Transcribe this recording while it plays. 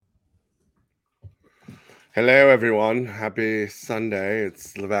Hello, everyone. Happy Sunday.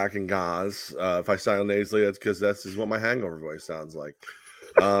 It's Levac and Gaz. If I sound nasally, that's because this is what my hangover voice sounds like.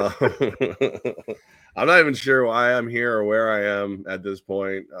 Uh, I'm not even sure why I'm here or where I am at this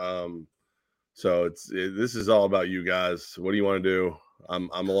point. This is all about you guys. What do you want to do? I'm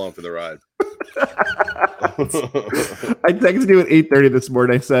along for the ride. I texted you at 8:30 this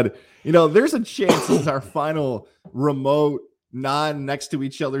morning. I said, there's a chance this is our final remote, non next to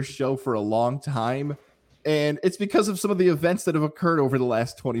each other show for a long time. And it's because of some of the events that have occurred over the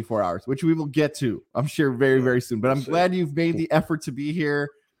last 24 hours, which we will get to, I'm sure, very, very soon. But I'm glad you've made the effort to be here.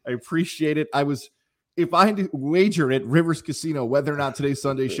 I appreciate it. If I had to wager at Rivers Casino whether or not today's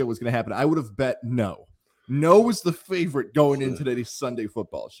Sunday show was going to happen, I would have bet no. No was the favorite going into today's Sunday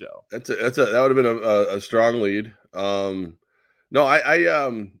football show. That would have been a strong lead. No,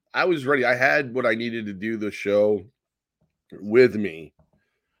 I was ready. I had what I needed to do the show with me.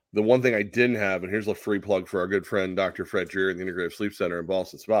 The one thing I didn't have, and here's a free plug for our good friend Dr. Fred Dreer in the Integrative Sleep Center in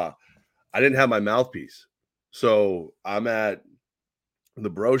Boston Spa. I didn't have my mouthpiece, so I'm at the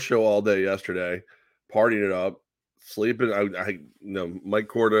Bro Show all day yesterday, partying it up, sleeping. Mike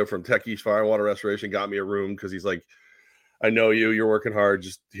Corda from Tech East Firewater Restoration got me a room because he's like, I know you're working hard,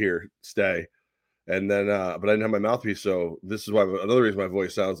 just here, stay. And then, but I didn't have my mouthpiece, so this is why another reason my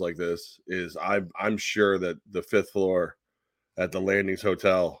voice sounds like this is I'm sure that the fifth floor at the Landings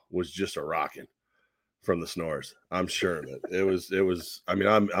Hotel was just a rocking from the snores. I'm sure of it. It was. I mean,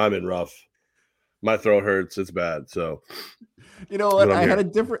 I'm in rough. My throat hurts. It's bad. So, you know what? I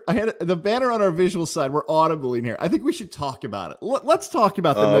had the banner on our visual side. We're audible in here. I think we should talk about it. Let's talk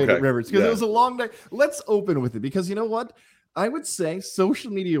about the night at Rivers because it was a long night. Let's open with it because you know what? I would say social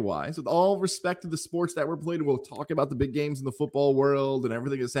media wise, with all respect to the sports that were played, and we'll talk about the big games in the football world and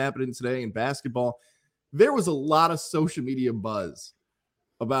everything that's happening today in basketball. There was a lot of social media buzz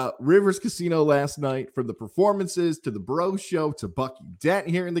about Rivers Casino last night, from the performances to the Bro Show to Bucky Dent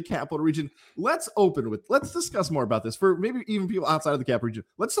here in the Capital Region. Let's discuss more about this for maybe even people outside of the Cap Region.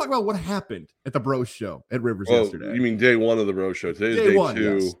 Let's talk about what happened at the Bro Show at Rivers yesterday. You mean day one of the Bro Show? Today's day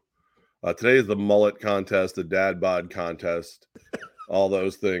two. Yes. Today is the mullet contest, the dad bod contest, all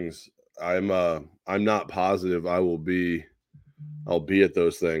those things. I'm not positive I'll be at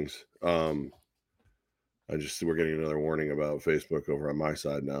those things. We're getting another warning about Facebook over on my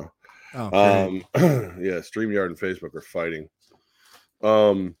side now. Oh, yeah, StreamYard and Facebook are fighting.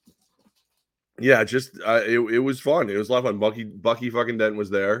 It was fun. It was a lot of fun. Bucky fucking Dent was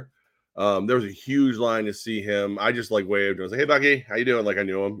there. There was a huge line to see him. I just waved. I was like, "Hey, Bucky, how you doing?" Like I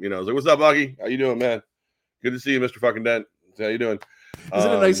knew him. I was like, "What's up, Bucky? How you doing, man? Good to see you, Mr. fucking Dent. How you doing?" Isn't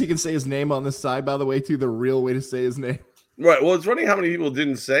it nice he can say his name on this side, by the way, too? The real way to say his name. Right. Well, it's funny how many people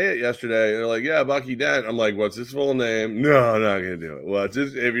didn't say it yesterday. They're like, "Yeah, Bucky Dent." I'm like, "What's his full name?" No, I'm not gonna do it. Well, if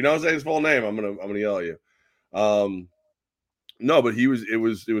you don't say his full name, I'm gonna yell at you. No, but it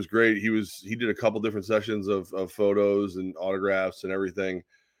was great. He did a couple different sessions of photos and autographs and everything.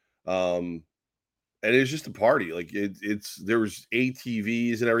 And it was just a party. Like there was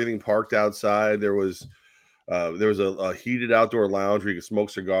ATVs and everything parked outside. There was a heated outdoor lounge where you could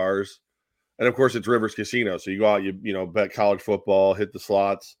smoke cigars. And of course, it's Rivers Casino, so you go out, you bet college football, hit the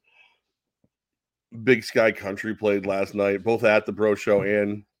slots. Big Sky Country played last night, both at the Bro Show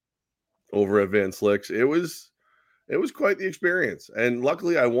and over at Van Slicks. It was quite the experience, and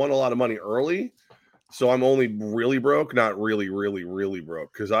luckily, I won a lot of money early, so I'm only really broke, not really, really, really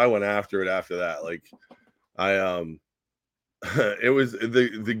broke, because I went after it after that. Like it was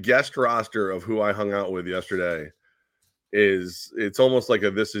the guest roster of who I hung out with yesterday. It's almost like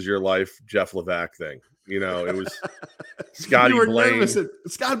a "This Is Your Life" Jeff Levac thing. It was Scotty Blaine.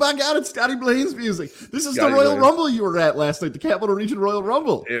 Scott got it. Scotty Blaine's music. This is Scotty the Royal Blaine. Rumble you were at last night, the Capital Region Royal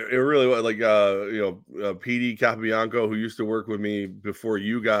Rumble. It really was PD Capobianco, who used to work with me before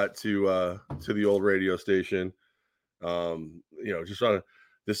you got to the old radio station. Just on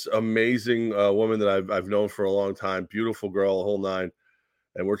this amazing woman that I've known for a long time, beautiful girl, the whole nine,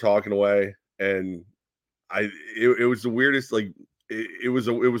 and we're talking away, and it was the weirdest. Like it was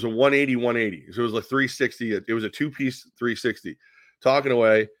a 180. So it was like 360. It was a 2-piece 360. Talking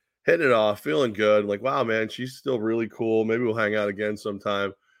away, hitting it off, feeling good. I'm like, wow, man, she's still really cool. Maybe we'll hang out again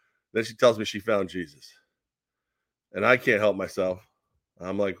sometime. Then she tells me she found Jesus, and I can't help myself.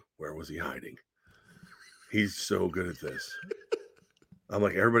 I'm like, where was he hiding? He's so good at this. I'm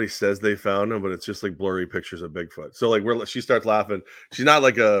like, everybody says they found him, but it's just like blurry pictures of Bigfoot. So like, she starts laughing. She's not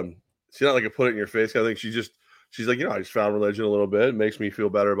like a put it in your face kind of thing. She's like, I just found religion a little bit. It makes me feel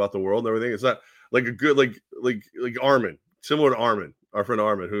better about the world and everything. It's not like a good, like Armin, similar to Armin, our friend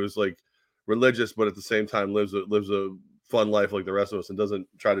Armin, who's like religious, but at the same time lives a fun life like the rest of us and doesn't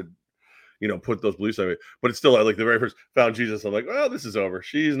try to, put those beliefs on me. But it's still like the very first found Jesus. I'm like, well, this is over.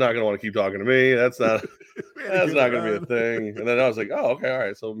 She's not gonna want to keep talking to me. That's not not gonna be a thing. And then I was like, oh, okay, all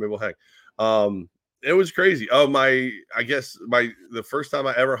right. So maybe we'll hang. It was crazy. Oh, the first time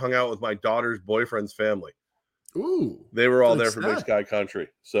I ever hung out with my daughter's boyfriend's family. Ooh, they were all there for Big Sky Country.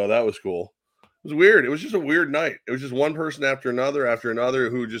 So that was cool. It was weird. It was just a weird night. It was just one person after another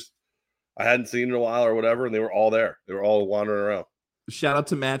who just I hadn't seen in a while or whatever, and they were all there. They were all wandering around. Shout out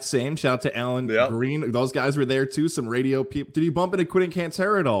to Matt Same. Shout out to Alan Green. Those guys were there too. Some radio people. Did you bump into Quinn and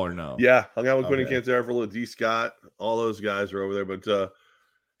Cantera at all or no? Yeah, hung out with Quinn and Cantera for a little. D. Scott. All those guys were over there. But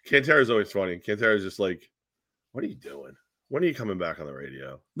Cantera is always funny. Cantera is just like, what are you doing? When are you coming back on the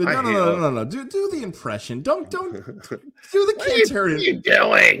radio? No. Do the impression. Don't do the Cantera. What are you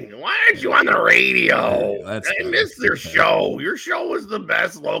doing? Why aren't you on the radio? I missed their show. Your show was the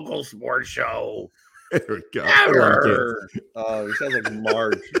best local sports show. There we go. Ever. He sounds like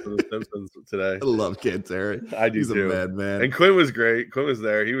Marge from The Simpsons today. I love Cantera. I do He's too. A mad man. And Quinn was great. Quinn was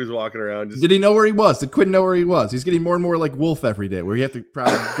there. He was walking around. Did he know where he was? Did Quinn know where he was? He's getting more and more like Wolf every day, where you have to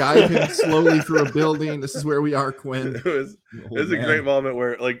probably guide him slowly through a building. This is where we are, Quinn. It was a great moment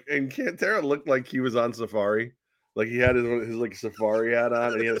where, like, and Cantera looked like he was on safari. Like he had his like safari hat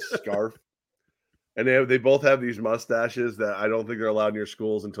on, and he had a scarf. And they both have these mustaches that I don't think they're allowed near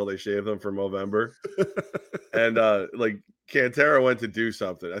schools until they shave them for Movember. And like Cantera went to do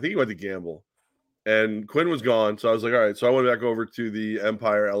something. I think he went to gamble. And Quinn was gone. So I was like, all right. So I went back over to the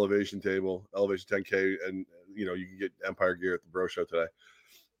Empire elevation table, elevation 10K. And, you can get Empire gear at the Bro Show today.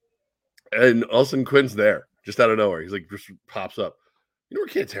 And all of a sudden Quinn's there, just out of nowhere. He's like, just pops up. You know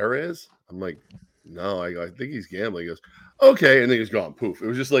where Cantera is? I'm like, no, I think he's gambling. He goes, okay, and then he's gone. Poof. It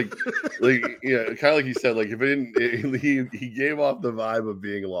was just like kind of like he said, like if it didn't, he gave off the vibe of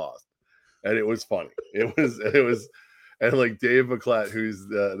being lost, and it was funny. It was, and like Dave McClatt, who's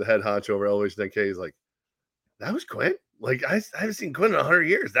the head honcho over Elevation 10K, is like, that was Quinn. Like I haven't seen Quinn in 100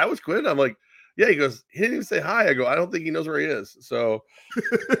 years. That was Quinn. I'm like, yeah. He goes, he didn't even say hi. I go, I don't think he knows where he is. So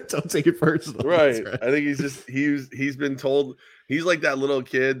don't take it personal. Right. I think he's been told. He's like that little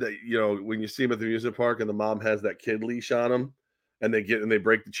kid that, when you see him at the amusement park and the mom has that kid leash on him and they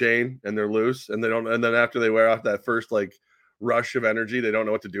break the chain and they're loose and then after they wear off that first like rush of energy, they don't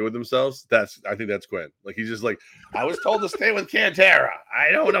know what to do with themselves. I think that's Quinn. Like, he's just like, I was told to stay with Cantera.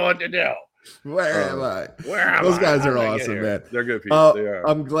 I don't know what to do. Where am I? Those guys are awesome, man. They're good people. They are.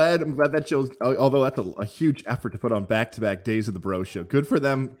 I'm glad that shows. Although that's a huge effort to put on back-to-back days of the Bro Show. Good for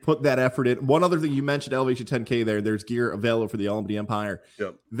them. Put that effort in. One other thing you mentioned, Elevation 10K. There's gear available for the Albany Empire.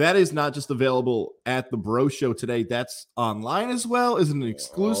 Yep. That is not just available at the Bro Show today. That's online as well. Is it an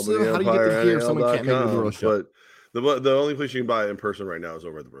exclusive? How do you get the gear if someone can't make the Bro Show? But the only place you can buy it in person right now is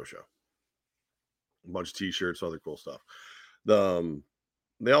over at the Bro Show. A bunch of T-shirts, other cool stuff.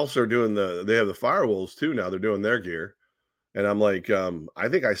 They also are doing they have the Firewolves too now. They're doing their gear. And I'm like, I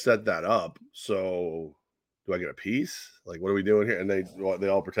think I set that up. So do I get a piece? Like, what are we doing here? And they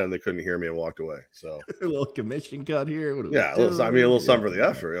all pretend they couldn't hear me and walked away. So a little commission cut here. A little something for the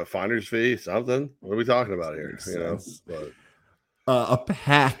effort. Finder's fee, something. What are we talking about here? But a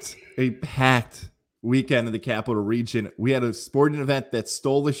packed weekend in the Capital Region. We had a sporting event that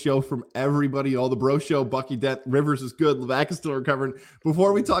stole the show from everybody. All the Bro Show, Bucky Dent, Rivers is good. Levack is still recovering.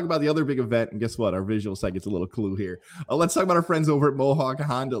 Before we talk about the other big event, and guess what? Our visual side gets a little clue here. Let's talk about our friends over at Mohawk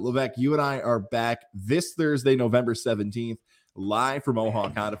Honda. Levack, you and I are back this Thursday, November 17th, live from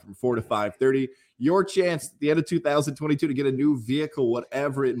Mohawk Honda from 4 to 5:30. Your chance at the end of 2022 to get a new vehicle,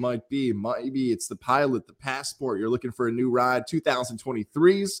 whatever it might be. Maybe it's the Pilot, the Passport. You're looking for a new ride.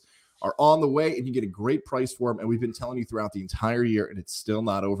 2023s are on the way, and you get a great price for them. And we've been telling you throughout the entire year, and it's still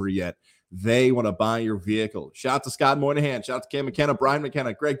not over yet. They want to buy your vehicle. Shout out to Scott Moynihan. Shout out to Cam McKenna, Brian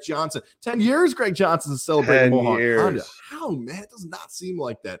McKenna, Greg Johnson. 10 years Greg Johnson is celebrating Mohawk Honda. How, man? It does not seem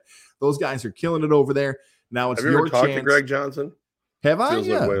like that. Those guys are killing it over there. Now it's your chance. Have you ever talked to Greg Johnson? Have I? Feels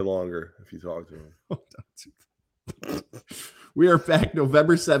like way longer if you talk to him. We are back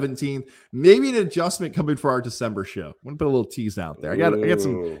November 17th. Maybe an adjustment coming for our December show. I'm going to put a little tease out there. I got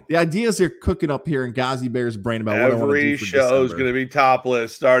some the ideas are cooking up here in Ghazi Bear's brain about what I want to do for show is going to be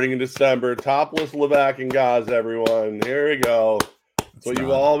topless starting in December. Topless Levack and Gaz, everyone. Here we go. That's what you've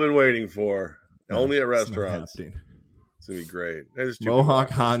all been waiting for. Only at restaurants. It's going to be great. Mohawk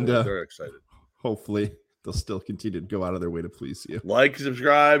Honda. They're excited. Hopefully, they'll still continue to go out of their way to please you. Like,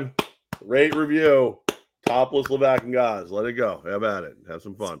 subscribe, rate, review. Topless Levack and Gaz. Let it go. Have at it. Have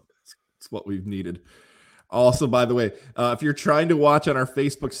some fun. It's what we've needed. Also, by the way, if you're trying to watch on our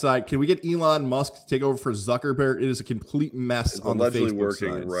Facebook site, can we get Elon Musk to take over for Zuckerberg? It is a complete mess on the Facebook site.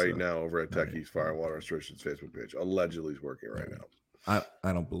 Allegedly working now over at Techies Fire and Water Restrictions Facebook page. Allegedly is working right now. I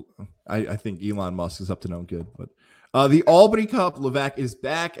don't believe. I think Elon Musk is up to no good. But the Albany Cup, Levack is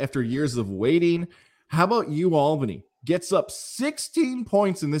back after years of waiting. How about you, Albany? Gets up 16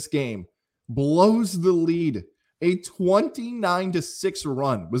 points in this game, blows the lead. A 29-6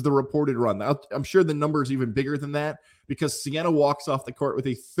 run was the reported run. I'm sure the number is even bigger than that because Siena walks off the court with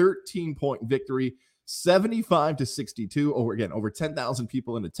a 13-point victory, 75-62. Over 10,000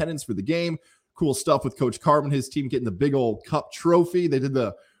 people in attendance for the game. Cool stuff with Coach Carmen, his team getting the big old cup trophy. They did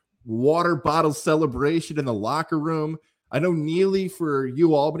the water bottle celebration in the locker room. I know Neely for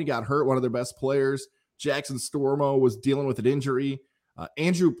Albany got hurt, one of their best players. Jackson Stormo was dealing with an injury.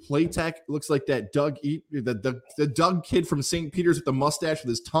 Andrew Platek looks like that the Doug kid from St. Peter's with the mustache with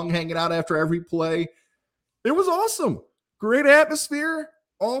his tongue hanging out after every play. It was awesome. Great atmosphere.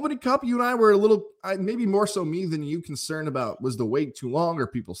 Albany Cup, you and I were a little, maybe more so me than you, concerned about was the wait too long? Are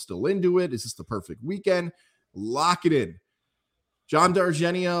people still into it? Is this the perfect weekend? Lock it in. John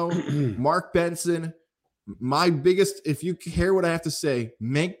D'Argenio, Mark Benson, my biggest, if you hear what I have to say,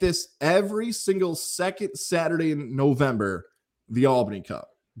 make this every single second Saturday in November, the Albany Cup.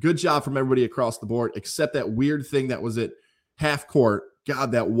 Good job from everybody across the board, except that weird thing that was at half court.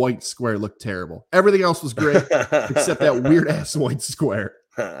 God, that white square looked terrible. Everything else was great, except that weird-ass white square.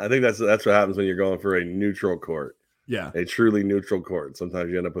 I think that's what happens when you're going for a neutral court. Yeah. A truly neutral court.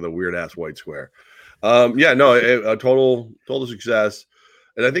 Sometimes you end up with a weird-ass white square. A total success.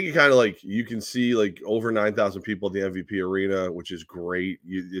 And I think you can see over 9,000 people at the MVP arena, which is great.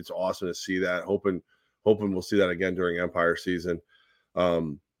 It's awesome to see that. Hoping we'll see that again during Empire season.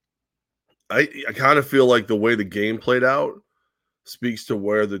 I kind of feel like the way the game played out speaks to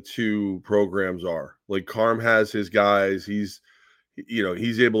where the two programs are. Like Carm has his guys. He's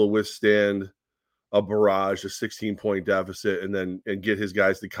able to withstand a barrage, a 16-point deficit, and get his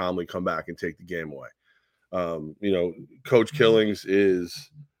guys to calmly come back and take the game away. Coach Killings is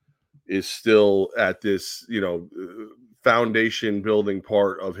still at this, foundation building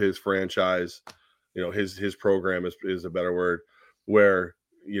part of his franchise. His program is a better word, where,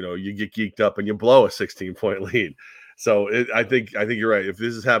 you get geeked up and you blow a 16-point lead. So I think you're right. If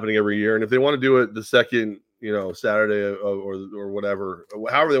this is happening every year, and if they want to do it the second, Saturday or whatever,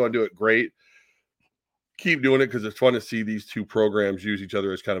 however they want to do it, great. Keep doing it because it's fun to see these two programs use each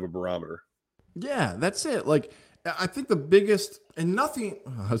other as kind of a barometer. Yeah, that's it. I think the biggest, and nothing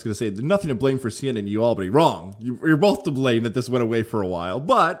to blame for Siena and Albany. Wrong. You're both to blame that this went away for a while,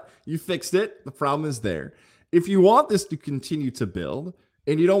 but you fixed it. The problem is there. If you want this to continue to build,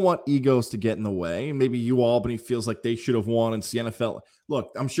 and you don't want egos to get in the way, and maybe Albany feels like they should have won and Siena felt,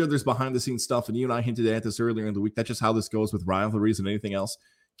 look, I'm sure there's behind the scenes stuff, and you and I hinted at this earlier in the week. That's just how this goes with rivalries and anything else.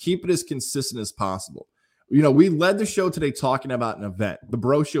 Keep it as consistent as possible. We led the show today talking about an event. The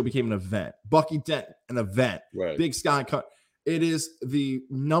Bro Show became an event. Bucky Dent, an event. Right. Big Sky Cut. It is the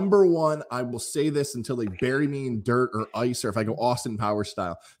number one. I will say this until they bury me in dirt or ice, or if I go Austin Powers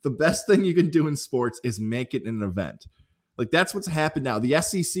style. The best thing you can do in sports is make it an event. That's what's happened now. The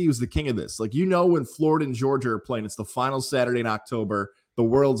SEC was the king of this. When Florida and Georgia are playing, it's the final Saturday in October, the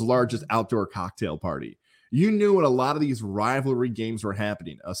world's largest outdoor cocktail party. You knew when a lot of these rivalry games were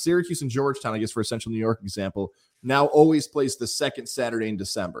happening. Syracuse and Georgetown, I guess for a Central New York example, now always plays the second Saturday in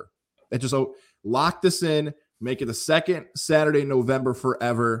December. Lock this in, make it the second Saturday in November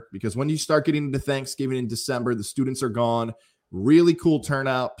forever, because when you start getting into Thanksgiving in December, the students are gone. Really cool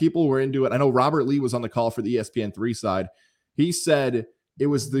turnout. People were into it. I know Robert Lee was on the call for the ESPN3 side. He said it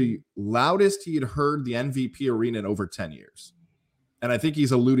was the loudest he had heard the MVP arena in over 10 years. And I think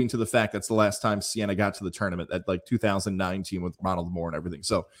he's alluding to the fact that's the last time Siena got to the tournament at 2019 with Ronald Moore and everything.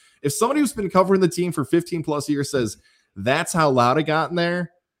 So if somebody who's been covering the team for 15 plus years says that's how loud it got in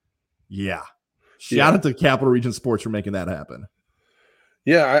there, yeah. Shout out to Capital Region Sports for making that happen.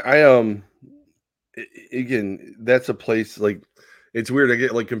 Yeah, I again, that's a place it's weird. I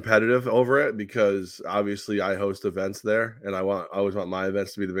get competitive over it because obviously I host events there, and I always want my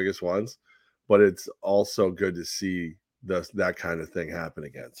events to be the biggest ones. But it's also good to see that kind of thing happen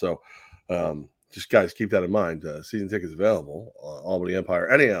again. So, just guys, keep that in mind. Season tickets available.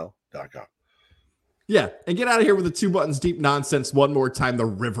 AlbanyEmpireNAL.com. Yeah, and get out of here with the 2 buttons deep nonsense one more time. The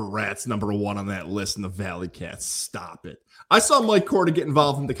River Rats, number one on that list, and the Valley Cats. Stop it. I saw Mike Corda get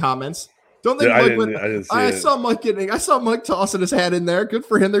involved in the comments. Don't think I saw Mike tossing his hat in there. Good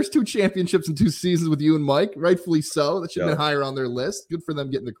for him. There's 2 championships in 2 seasons with you and Mike, rightfully so. That should have been higher on their list. Good for them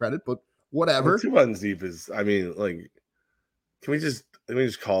getting the credit, but whatever. 2 buttons deep is, can we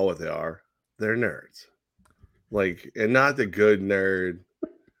just call what they are? They're nerds. And not the good nerd,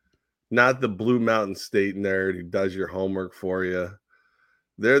 not the Blue Mountain State nerd who does your homework for you.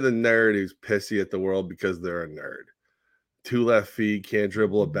 They're the nerd who's pissy at the world because they're a nerd. 2 left feet, can't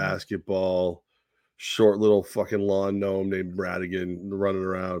dribble a basketball, short little fucking lawn gnome named Radigan running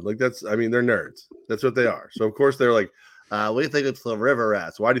around. Like they're nerds. That's what they are. So of course they're like, we think it's the River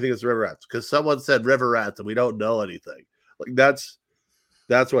Rats. Why do you think it's the River Rats? Because someone said River Rats and we don't know anything. Like that's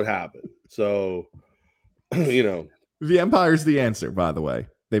what happened. So, the Empire's the answer, by the way.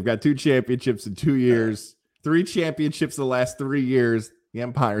 They've got 2 championships in 2 years, 3 championships in the last 3 years. The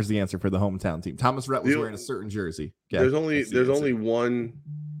Empire's the answer for the hometown team. Thomas Rhett was wearing a certain jersey. Yeah, there's only one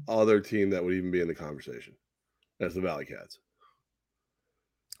other team that would even be in the conversation. That's the Valley Cats.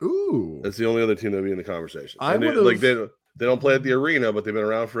 Ooh, that's the only other team that would be in the conversation. They don't play at the arena, but they've been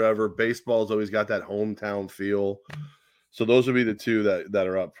around forever. Baseball's always got that hometown feel. So those would be the 2 that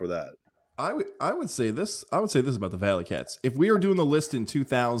are up for that. I would say this about the Valley Cats. If we were doing the list in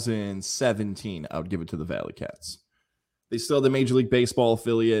 2017, I would give it to the Valley Cats. They still have the Major League Baseball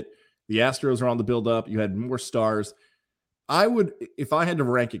affiliate. The Astros are on the build up. You had more stars. I would, if I had to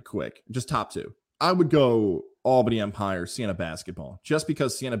rank it quick, just top 2, I would go Albany Empire, Siena Basketball, just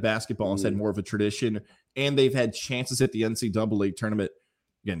because Siena Basketball has had more of a tradition and they've had chances at the NCAA tournament.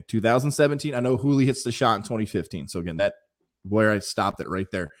 Again, 2017, I know Hooley hits the shot in 2015. So again, that where I stopped it right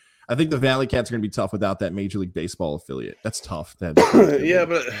there. I think the Valley Cats are going to be tough without that Major League Baseball affiliate. That's tough. Yeah,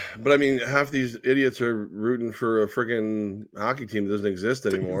 but I mean, half these idiots are rooting for a freaking hockey team that doesn't exist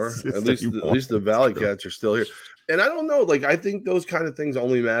anymore. At least the Valley Cats are still here. And I don't know, like I think those kind of things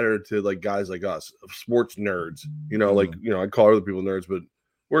only matter to like guys like us, sports nerds. I call other people nerds, but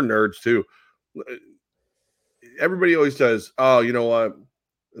we're nerds too. Everybody always says, "Oh, you know what?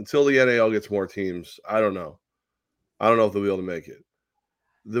 Until the NAL gets more teams, I don't know. I don't know if they'll be able to make it."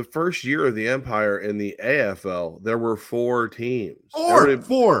 The first year of the Empire in the AFL, there were 4 teams.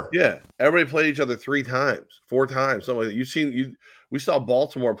 Four. Yeah. Everybody played each other 3 times, 4 times. Something like that. We saw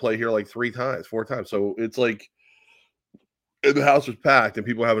Baltimore play here like 3 times, 4 times. So it's like the house was packed and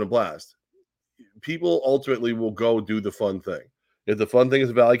people were having a blast. People ultimately will go do the fun thing. If the fun thing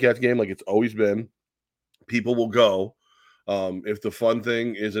is a Valley Cats game, like it's always been, people will go. If the fun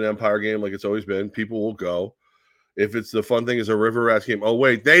thing is an Empire game, like it's always been, people will go. If it's the fun thing is a River Rats game, oh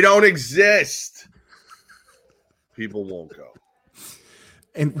wait, they don't exist. People won't go.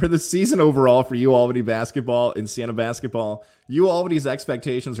 And for the season overall for UAlbany basketball and Siena basketball, UAlbany's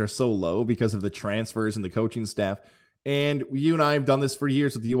expectations are so low because of the transfers and the coaching staff. And you and I have done this for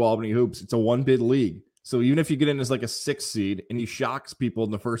years with the UAlbany Hoops. It's a 1-bid league. So even if you get in as like a 6 seed and you shocks people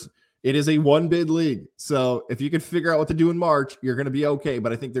in the first, it is a 1-bid league. So if you can figure out what to do in March, you're going to be okay.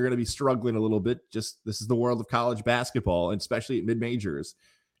 But I think they're going to be struggling a little bit. Just this is the world of college basketball, and especially at mid-majors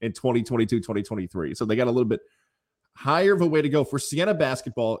in 2022, 2023. So they got a little bit higher of a way to go. For Siena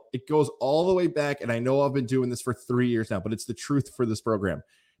basketball, it goes all the way back. And I know I've been doing this for 3 years now, but it's the truth for this program.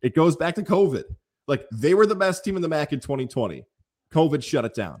 It goes back to COVID. Like they were the best team in the MAC in 2020. COVID shut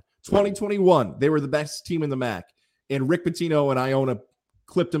it down. 2021, they were the best team in the MAC. And Rick Pitino and Iona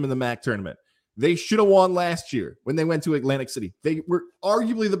clipped them in the MAC tournament. They should have won last year when they went to Atlantic City. They were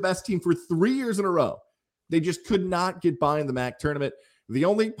arguably the best team for 3 years in a row. They just could not get by in the MAC tournament. The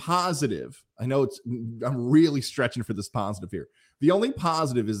only positive, I'm really stretching for this positive here. The only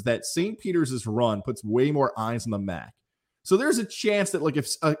positive is that St. Peter's' run puts way more eyes on the MAC. So there's a chance that like if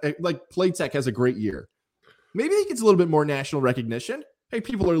like Playtech has a great year, maybe he gets a little bit more national recognition. Hey,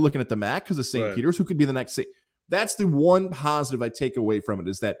 people are looking at the MAC because of St. Peter's, who could be the next. That's the one positive I take away from it,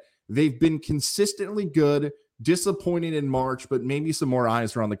 is that they've been consistently good, disappointing in March, but maybe some more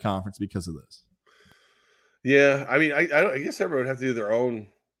eyes are on the conference because of this. Yeah, I mean, I guess everyone would have to do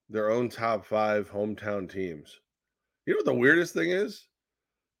their own top 5 hometown teams. You know what the weirdest thing is?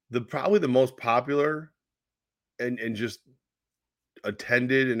 Probably the most popular and just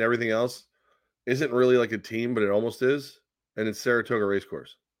attended and everything else isn't really like a team, but it almost is, and it's Saratoga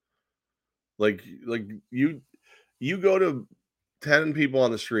Racecourse. Like you go to 10 people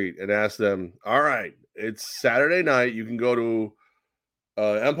on the street and ask them, all right, it's Saturday night, you can go to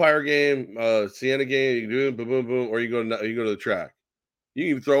Empire game, Siena game, you can do boom, boom, boom, or you go to the track. You can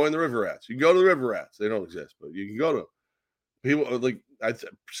even throw in the River Rats. You can go to the River Rats. They don't exist, but you can go to them. People like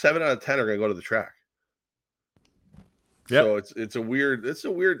 7 out of 10 are going to go to the track. Yep. So it's a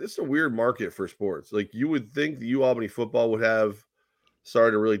weird market for sports. Like you would think the UAlbany football would have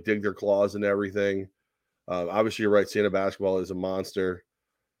started to really dig their claws into everything. Obviously, you're right. Siena basketball is a monster,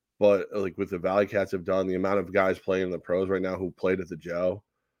 but like what the Valley Cats have done, the amount of guys playing in the pros right now who played at the Joe,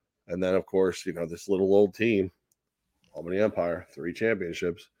 and then of course this little old team, Albany Empire, 3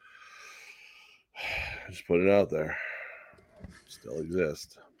 championships. Just put it out there. Still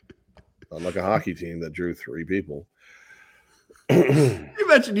exist. Unlike a hockey team that drew 3 people. You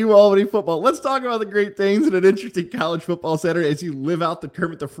mentioned UAlbany football. Let's talk about the Great Danes and an interesting college football Saturday as you live out the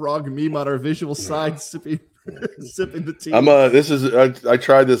Kermit the Frog meme on our visual side, sipping the tea. I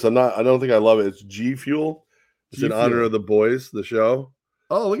tried this. I don't think I love it. It's G Fuel. It's in honor of the boys, the show.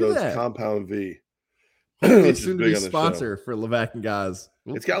 Oh, look at that. Compound V. It's soon to be a sponsor for Levack and Guys.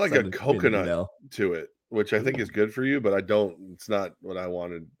 It's got like a coconut to it, which I think is good for you, but it's not what I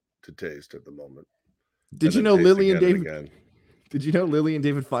wanted to taste at the moment. Did you know Lily and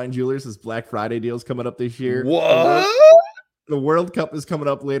David Fine Jewelers' Black Friday deals coming up this year? What? The World Cup is coming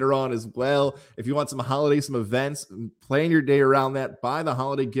up later on as well. If you want some holidays, some events, plan your day around that. Buy the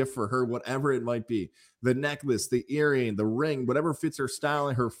holiday gift for her, whatever it might be. The necklace, the earring, the ring, whatever fits her style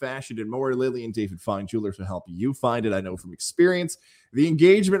and her fashion and more. Lily and David Fine Jewelers will help you find it. I know from experience. The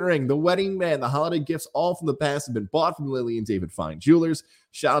engagement ring, the wedding band, the holiday gifts, all from the past have been bought from Lily and David Fine Jewelers.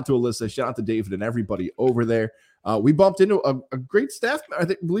 Shout out to Alyssa. Shout out to David and everybody over there. We bumped into a great staff. I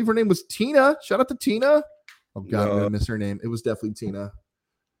believe her name was Tina. Shout out to Tina. Oh, God, I'm going to miss her name. It was definitely Tina.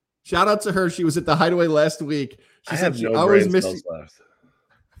 Shout out to her. She was at the Hideaway last week. She said she always miss you.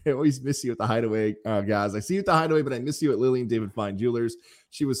 I always miss you at the Hideaway, guys. I see you at the Hideaway, but I miss you at Lily and David Fine Jewelers.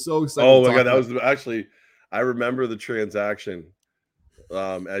 She was so excited. Oh, my God. That was actually, I remember the transaction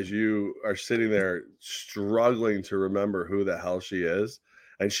as you are sitting there struggling to remember who the hell she is.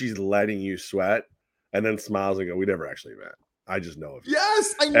 And she's letting you sweat and then smiles and go, we never actually met. I just know of you.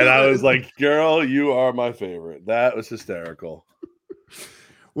 Yes, I know. And I was like, girl, you are my favorite. That was hysterical.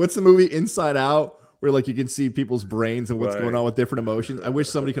 What's the movie Inside Out, where like you can see people's brains and what's going on with different emotions? I wish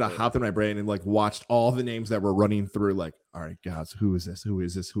somebody could have hopped in my brain and like watched all the names that were running through. Like, all right, guys, who is this? Who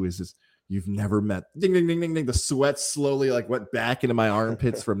is this? Who is this? You've never met. Ding, ding, ding, ding, ding. The sweat slowly like went back into my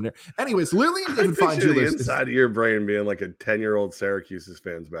armpits from there. Anyways, Lily and David Fine Jewelers. Inside of your brain being like a 10-year-old Syracuse's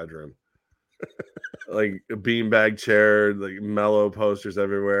fan's bedroom. Like a beanbag chair, like mellow posters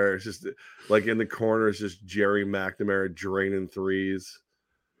everywhere. It's just like in the corner, it's just Jerry McNamara draining threes.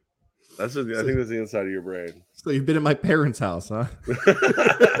 I think that's the inside of your brain. So you've been at my parents' house, huh?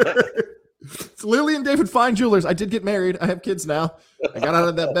 It's Lily and David Fine Jewelers. I did get married. I have kids now. I got out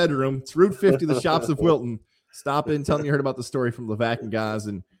of that bedroom. It's Route 50, the shops of Wilton. Stop in, tell me you heard about the story from Levack and Guys,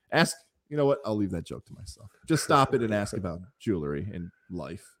 and ask. You know what? I'll leave that joke to myself. Just stop it and ask about jewelry and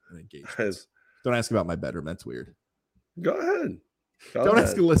life and engagements. Don't ask about my bedroom. That's weird. Go ahead. Don't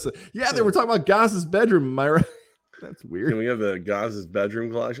ask Alyssa. Yeah, they were talking about Gaz's bedroom. Am I right? That's weird. Can we have the Gaz's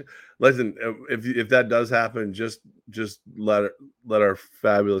bedroom collection? Listen, if that does happen, just let our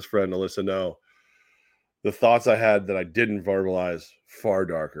fabulous friend Alyssa know the thoughts I had that I didn't verbalize far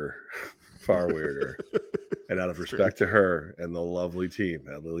darker, far weirder. And out of respect to her and the lovely team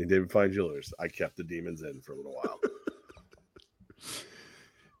at Lily and David Fine Jewelers, I kept the demons in for a little while.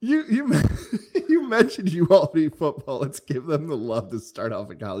 You mentioned UAlbany football. Let's give them the love to start off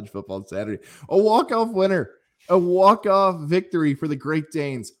a college football Saturday. A walk-off winner, a walk-off victory for the Great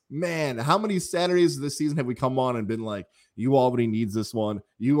Danes. Man, how many Saturdays this season have we come on and been like, UAlbany needs this one.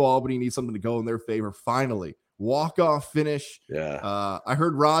 UAlbany needs something to go in their favor. Finally, walk-off finish. Yeah. I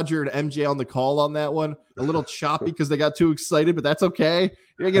heard Roger and MJ on the call on that one. A little choppy because they got too excited, but that's okay.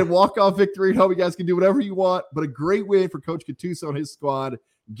 You're going to get a walk-off victory at home. You guys can do whatever you want, but a great win for Coach Gattuso and his squad,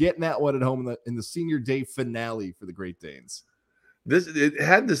 getting that one at home in the senior day finale for the Great Danes. It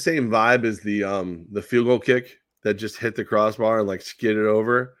had the same vibe as the field goal kick that just hit the crossbar and like skidded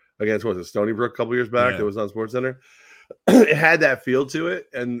over against Stony Brook a couple years back. That was on SportsCenter. It had that feel to it,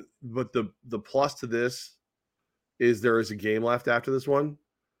 but the plus to this is there is a game left after this one,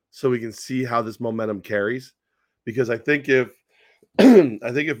 so we can see how this momentum carries. Because I think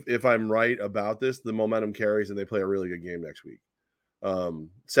if I'm right about this, the momentum carries and they play a really good game next week.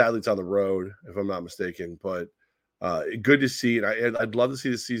 Sadly, it's on the road, if I'm not mistaken, but good to see. And I'd love to see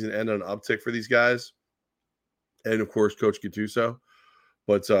the season end on an uptick for these guys, and of course, Coach Gattuso.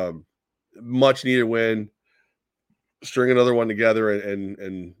 But much needed win. String another one together,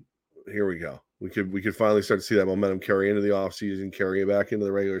 and here we go. We could finally start to see that momentum carry into the offseason, carry it back into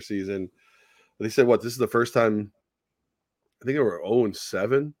the regular season. They said, this is the first time, I think they were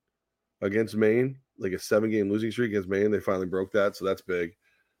 0-7 against Maine, like a 7-game losing streak against Maine. They finally broke that, so that's big.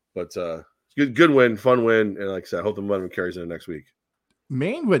 But good win, fun win, and like I said, I hope the momentum carries into next week.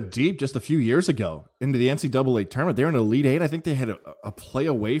 Maine went deep just a few years ago into the NCAA tournament. They're in Elite Eight. I think they had a play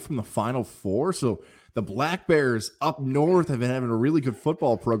away from the Final Four, so the Black Bears up north have been having a really good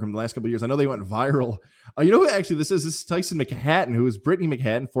football program the last couple of years. I know they went viral. You know who actually this is? This is Tyson McHatton, who is Brittany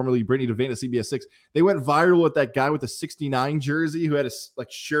McHatton, formerly Brittany Devane of CBS 6. They went viral with that guy with the 69 jersey who had a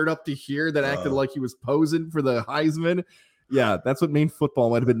shirt up to here that acted like he was posing for the Heisman. Yeah, that's what Maine football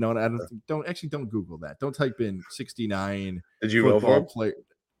might have been known. Don't Google that. Don't type in 69. Did you vote for him? Player.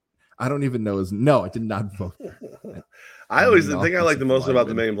 I don't even know No, I did not vote. I always the thing I like the most about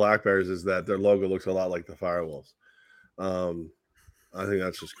the Maine Black Bears is that their logo looks a lot like the Firewolves. I think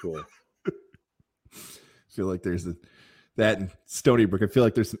that's just cool. I feel like there's that in Stony Brook. I feel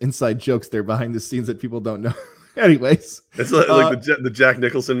like there's some inside jokes there behind the scenes that people don't know. Anyways, it's like the Jack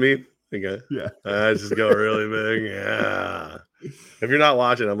Nicholson meme. Okay. Yeah, I just go really big. Yeah. If you're not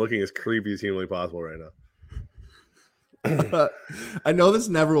watching, I'm looking as creepy as humanly possible right now. I know this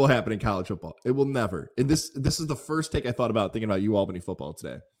never will happen in college football. It will never. And this is the first take I thought about thinking about UAlbany football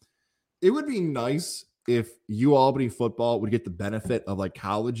today. It would be nice if UAlbany football would get the benefit of like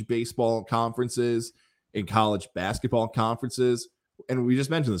college baseball conferences and college basketball conferences. And we just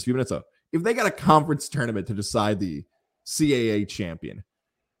mentioned this a few minutes ago. If they got a conference tournament to decide the CAA champion,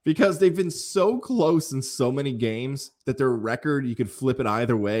 because they've been so close in so many games that their record, you could flip it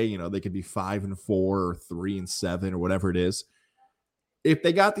either way. You know, they could be 5-4 or 3-7 or whatever it is. If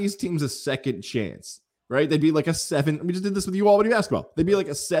they got these teams a second chance, right? They'd be like a 7. We just did this with UAlbany basketball. They'd be like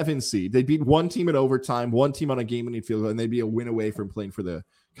a 7 seed. They'd beat one team in overtime, one team on a game-winning field goal, and they'd be a win away from playing for the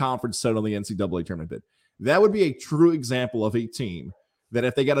conference title in the NCAA tournament bid. That would be a true example of a team that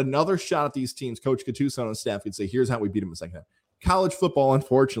if they got another shot at these teams, Coach Cattuso on staff could say, here's how we beat them in the second half. College football,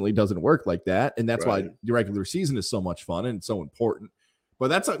 unfortunately, doesn't work like that. And that's why the regular season is so much fun and it's so important. But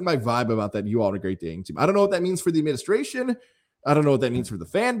that's like my vibe about that UAlbany Great Dane team. I don't know what that means for the administration. I don't know what that means for the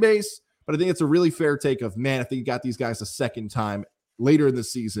fan base. But I think it's a really fair take of, man, if they got these guys a second time later in the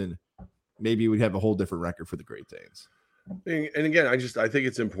season, maybe we'd have a whole different record for the Great Danes. And again, I think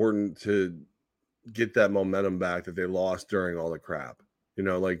it's important to get that momentum back that they lost during all the crap. You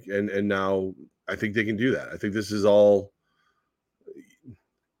know, like, and now I think they can do that. I think this is all,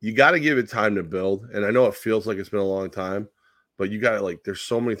 you got to give it time to build. And I know it feels like it's been a long time, but you got to, like, there's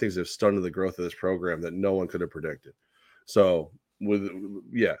so many things that have stunted the growth of this program that no one could have predicted. So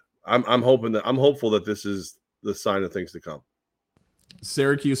I'm hopeful that this is the sign of things to come.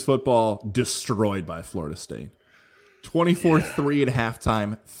 Syracuse football destroyed by Florida State. 24-3 at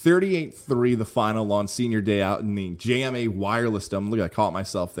halftime, 38-3 the final on senior day out in the JMA Wireless Dome. Look, I caught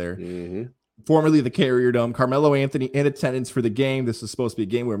myself there. Mm-hmm. Formerly the Carrier Dome. Carmelo Anthony in attendance for the game. This is supposed to be a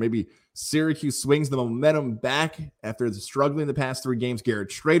game where maybe Syracuse swings the momentum back after struggling the past 3 games.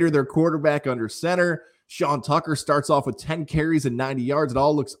 Garrett Schrader, their quarterback, under center. Sean Tucker starts off with 10 carries and 90 yards. It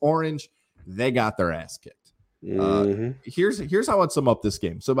all looks orange. They got their ass kicked. Mm-hmm. Here's how I'd sum up this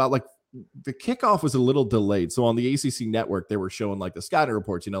game. So about like the kickoff was a little delayed. So on the ACC network, they were showing like the scouting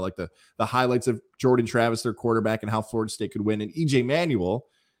reports, you know, like the highlights of Jordan Travis, their quarterback, and how Florida State could win. And EJ Manuel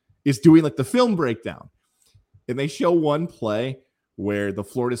is doing like the film breakdown. And they show one play where the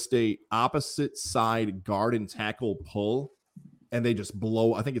Florida State opposite side guard and tackle pull, and they just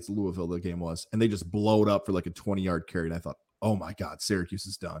blow, I think it's Louisville the game was, and they just blow it up for like a 20-yard carry. And I thought, oh my God, Syracuse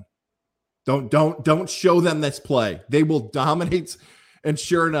is done. Don't show them this play. They will dominate. And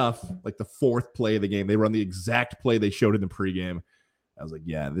sure enough, like the 4th play of the game, they run the exact play they showed in the pregame. I was like,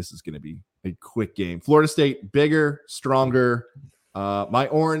 yeah, this is going to be a quick game. Florida State, bigger, stronger. My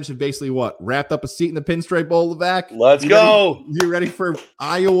Orange have basically wrapped up a seat in the Pinstripe Bowl, Levac. Let's go. You ready for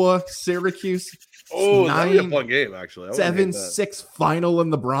Iowa, Syracuse? Oh, that'd be a fun game, actually. 7-6 final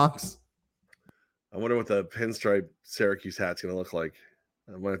in the Bronx. I wonder what the Pinstripe Syracuse hat's going to look like.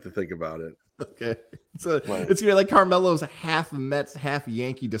 I might have to think about it. Okay. It's going to be like Carmelo's half Mets, half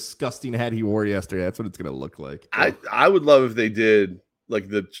Yankee disgusting hat he wore yesterday. That's what it's going to look like. I would love if they did like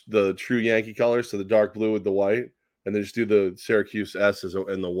the true Yankee colors, so the dark blue with the white, and they just do the Syracuse S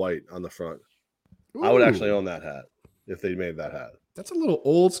and the white on the front. Ooh. I would actually own that hat if they made that hat. That's a little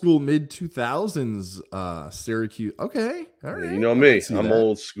old school mid-2000s Syracuse. Okay. All right. You know me. I'm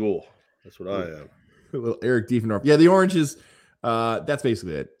old school. That's what I am. A little Eric Diefendorf. Yeah, the orange is that's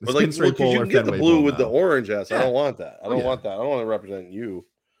basically it. But like, you can get the blue with the orange S. Yeah. I don't want that. I don't want that. I don't want to represent you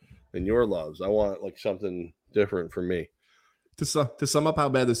and your loves. I want like something different for me. To sum up how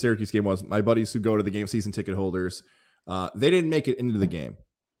bad the Syracuse game was, my buddies who go to the game, season ticket holders, they didn't make it into the game.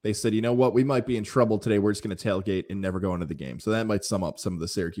 They said, you know what, we might be in trouble today. We're just going to tailgate and never go into the game. So that might sum up some of the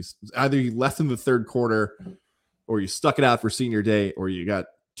Syracuse. Either you left in the 3rd quarter, or you stuck it out for senior day, or you got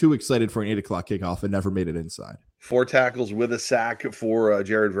too excited for an 8:00 kickoff and never made it inside. 4 tackles with a sack for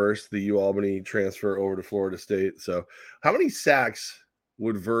Jared Verse, the UAlbany transfer over to Florida State. So how many sacks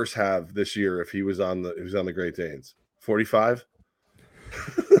would Verse have this year if he was on the Great Danes? 45?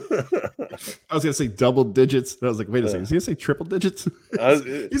 I was going to say double digits. I was like, wait a second. Is he going to say triple digits? He's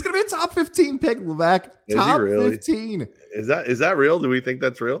going to be a top 15 pick, Levac. Top 15. Is that real? Do we think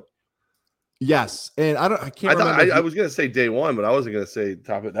that's real? Yes, and I can't. I was going to say day one, but I wasn't going to say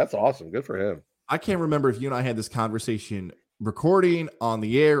top it. That's awesome. Good for him. I can't remember if you and I had this conversation recording on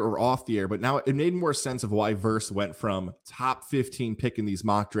the air or off the air, but now it made more sense of why Verse went from top 15 pick in these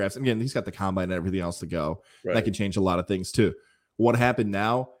mock drafts. And again, he's got the combine and everything else to go. Right. That can change a lot of things too. What happened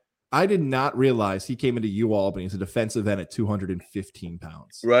now? I did not realize he came into UAlbany as a defensive end at 215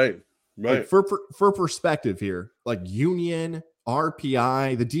 pounds. Right. Like for perspective here, like Union,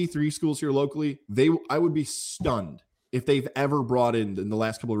 RPI, the D3 schools here locally, I would be stunned if they've ever brought in the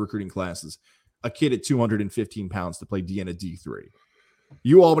last couple of recruiting classes a kid at 215 pounds to play D in a D3.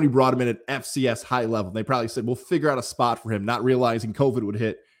 UAlbany brought him in at FCS high level. They probably said, we'll figure out a spot for him, not realizing COVID would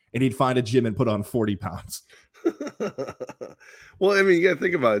hit and he'd find a gym and put on 40 pounds. Well, I mean, you got to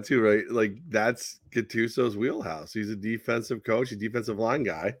think about it too, right? Like that's Gattuso's wheelhouse. He's a defensive coach, a defensive line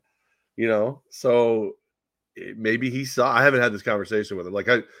guy, so maybe he saw, I haven't had this conversation with him. Like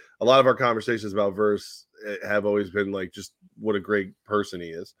a lot of our conversations about Verse have always been like, just what a great person he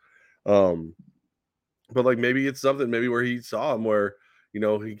is. But like maybe it's something maybe where he saw him where,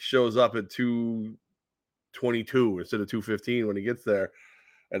 he shows up at 222 instead of 215 when he gets there.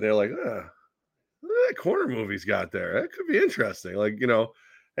 And they're like, that corner move he's got there. That could be interesting. Like,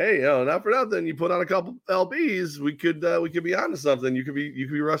 hey, not for nothing. You put on a couple LBs, we could be onto something. You could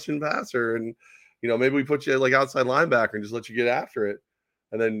be rushing passer. And, maybe we put you like outside linebacker and just let you get after it.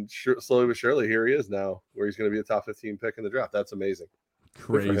 And then slowly but surely, here he is now where he's going to be a top 15 pick in the draft. That's amazing.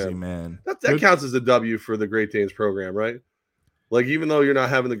 Crazy, man. That counts as a W for the Great Danes program, right? Like, even though you're not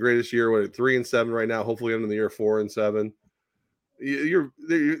having the greatest year, what, 3-7 right now, hopefully end of the year 4-7.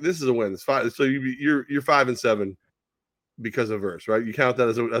 This is a win. It's 5. So you're 5-7 because of Verse, right? You count that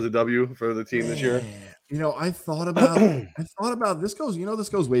as a W for the team this year. I thought about this goes. This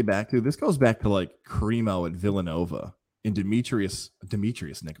goes way back to like Cremo at Villanova and Demetrius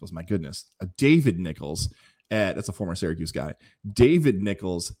Nichols. My goodness, David Nichols. That's a former Syracuse guy. David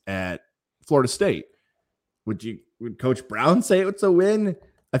Nichols at Florida State. Would Coach Brown say it's a win?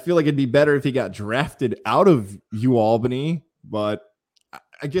 I feel like it'd be better if he got drafted out of UAlbany, but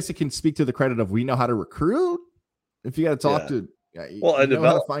I guess it can speak to the credit of we know how to recruit. If you got to talk to, and develop,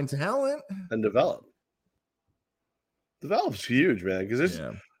 how to find talent and develop's huge, man. Because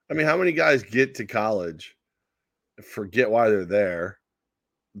I mean, how many guys get to college, forget why they're there,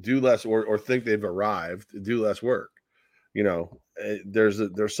 do less or think they've arrived, do less work. There's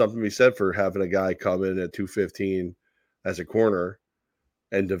something to be said for having a guy come in at 215 as a corner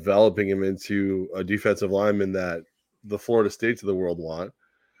and developing him into a defensive lineman that the Florida States of the world want.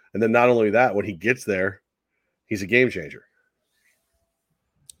 And then not only that, when he gets there, he's a game changer.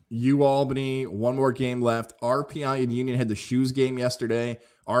 UAlbany, one more game left. RPI and Union had the shoes game yesterday.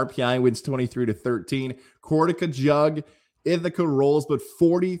 RPI wins 23-13. Corsica Jug, Ithaca rolls, but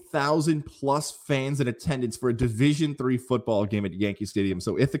 40,000 plus fans in attendance for a Division III football game at Yankee Stadium.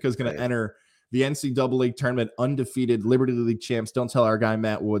 So Ithaca is going to enter the NCAA tournament undefeated. Liberty League champs. Don't tell our guy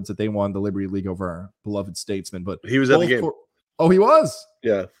Matt Woods that they won the Liberty League over our beloved Statesman. But he was at the game. He was?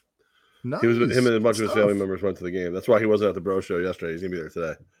 Yeah. Nice. He was with him and a bunch of his family members went to the game. That's why he wasn't at the Bro Show yesterday. He's going to be there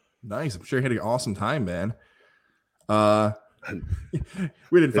today. Nice. I'm sure he had an awesome time, man.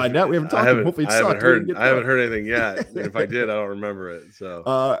 We didn't find out. We haven't talked. Hopefully I haven't heard anything yet. If I did, I don't remember it.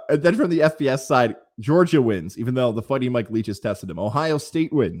 So, and then from the FBS side, Georgia wins, even though the Fighting Mike Leach has tested him. Ohio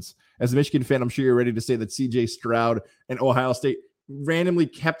State wins. As a Michigan fan, I'm sure you're ready to say that CJ Stroud and Ohio State randomly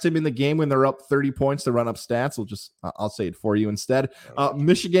kept him in the game when they're up 30 points to run up stats. I'll say it for you instead.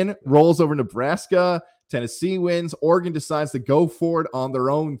 Michigan rolls over Nebraska. Tennessee wins. Oregon decides to go for it on their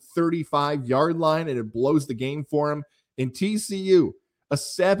own 35-yard line, and it blows the game for them. In TCU, a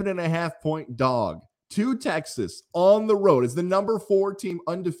 7.5-point dog to Texas on the road as the number 4 team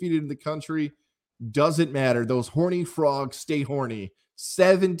undefeated in the country. Doesn't matter. Those horny frogs stay horny.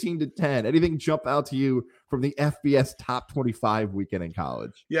 17-10. Anything jump out to you from the FBS top 25 weekend in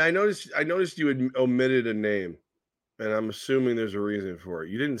college? Yeah, I noticed you had omitted a name, and I'm assuming there's a reason for it.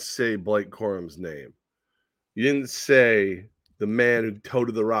 You didn't say Blake Corum's name. You didn't say the man who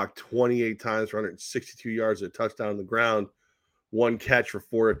toted the rock 28 times for 162 yards, a touchdown on the ground, 1 catch for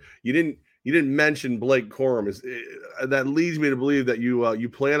 4. You didn't mention Blake Corum. That leads me to believe that you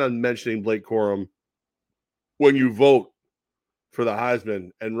plan on mentioning Blake Corum when you vote for the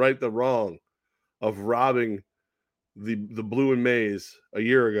Heisman and right the wrong of robbing the Blue and Maize a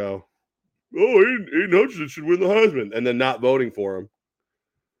year ago. Oh, Aiden Hutchinson should win the Heisman, and then not voting for him.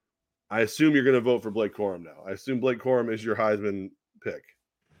 I assume you're going to vote for Blake Corum now. I assume Blake Corum is your Heisman pick.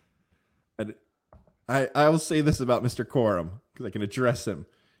 And I will say this about Mr. Corum, because I can address him.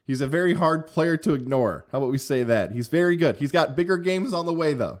 He's a very hard player to ignore. How about we say that? He's very good. He's got bigger games on the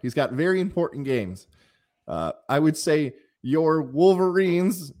way, though. He's got very important games. I would say your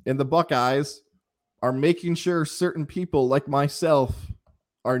Wolverines and the Buckeyes are making sure certain people like myself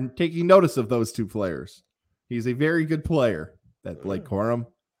are taking notice of those two players. He's a very good player, that Blake Corum.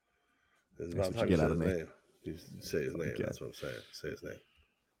 It's about time to say his name. You say his name. Okay. That's what I'm saying. Say his name.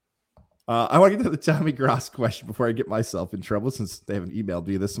 I want to get to the Tommy Gross question before I get myself in trouble, since they haven't emailed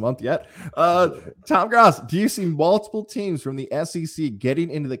me this month yet. Tom Gross, do you see multiple teams from the SEC getting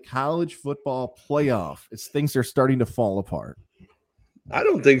into the college football playoff as things are starting to fall apart? I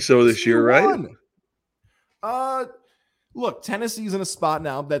don't think so this year, right? Look, Tennessee's in a spot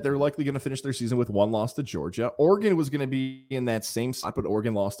now that they're likely going to finish their season with one loss to Georgia. Oregon was going to be in that same spot, but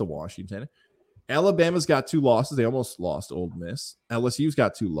Oregon lost to Washington. Alabama's got 2 losses. They almost lost to Ole Miss. LSU's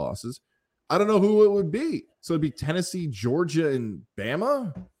got 2 losses. I don't know who it would be. So it'd be Tennessee, Georgia, and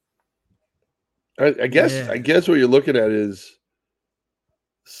Bama? I guess what you're looking at is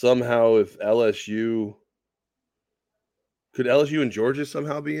somehow if LSU – could LSU and Georgia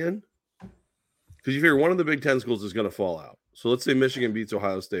somehow be in? Because you figure one of the Big Ten schools is going to fall out. So let's say Michigan beats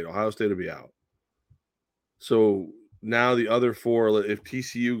Ohio State. Ohio State will be out. So now the other 4, if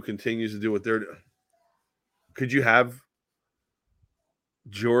TCU continues to do what they're doing, could you have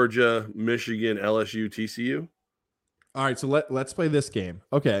Georgia, Michigan, LSU, TCU? All right, so let's play this game.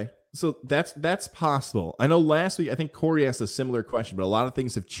 Okay, so that's possible. I know last week I think Corey asked a similar question, but a lot of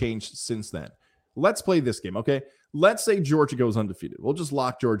things have changed since then. Let's play this game, okay? Let's say Georgia goes undefeated. We'll just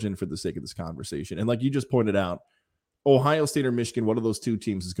lock Georgia in for the sake of this conversation. And like you just pointed out, Ohio State or Michigan, one of those 2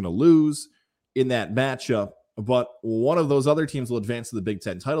 teams is going to lose in that matchup, but one of those other teams will advance to the Big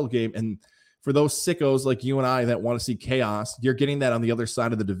Ten title game. And for those sickos like you and I that want to see chaos, you're getting that on the other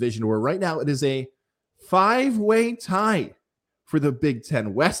side of the division, where right now it is a 5-way tie for the Big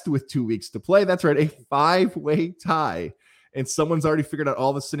Ten West with 2 weeks to play. That's right, a 5-way tie. And someone's already figured out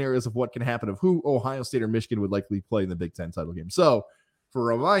all the scenarios of what can happen, of who Ohio State or Michigan would likely play in the Big Ten title game. So,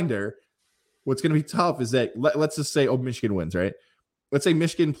 for a reminder, what's going to be tough is that let's just say, Michigan wins, right? Let's say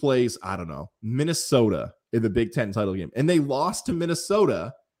Michigan plays, I don't know, Minnesota in the Big Ten title game, and they lost to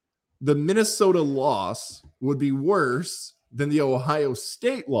Minnesota. The Minnesota loss would be worse than the Ohio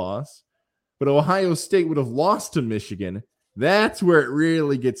State loss, but Ohio State would have lost to Michigan. That's where it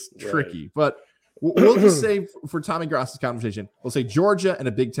really gets tricky. Right. But we'll just say, for Tommy Gross's conversation, we'll say Georgia and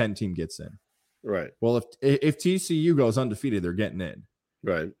a Big Ten team gets in. Right. Well, if TCU goes undefeated, they're getting in.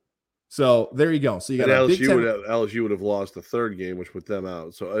 Right. So there you go. So you got LSU would have lost the 3rd game, which put them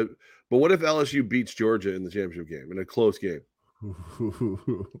out. So, but what if LSU beats Georgia in the championship game, in a close game?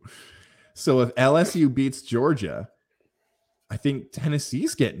 So if LSU beats Georgia, I think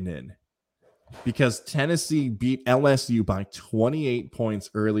Tennessee's getting in, because Tennessee beat LSU by 28 points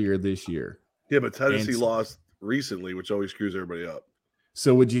earlier this year. Yeah, but Tennessee lost recently, which always screws everybody up.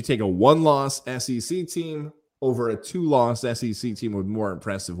 So would you take a 1-loss SEC team over a 2-loss SEC team with more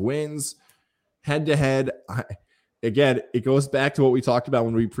impressive wins? Head-to-head, again, it goes back to what we talked about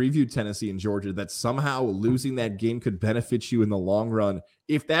when we previewed Tennessee and Georgia, that somehow losing that game could benefit you in the long run.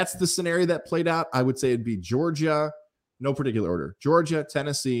 If that's the scenario that played out, I would say it'd be Georgia, no particular order. Georgia,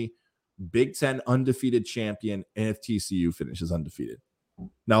 Tennessee, Big Ten undefeated champion, and if TCU finishes undefeated.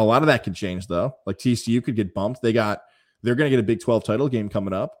 Now, a lot of that could change, though. Like TCU could get bumped. They're going to get a Big 12 title game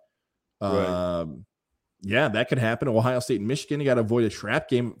coming up. Right. Yeah, that could happen. Ohio State and Michigan, you got to avoid a trap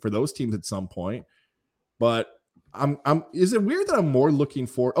game for those teams at some point. But is it weird that I'm more looking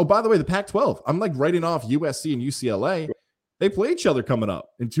for? Oh, by the way, the Pac-12. I'm like writing off USC and UCLA. They play each other coming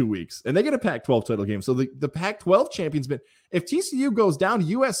up in 2 weeks, and they get a Pac-12 title game. So the Pac-12 champions, if TCU goes down,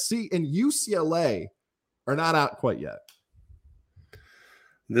 USC and UCLA are not out quite yet.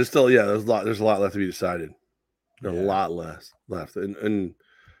 There's still, there's a lot left to be decided. There's a lot less left, and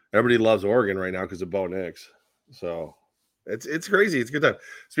everybody loves Oregon right now because of Bo Nix. So it's crazy. It's a good time.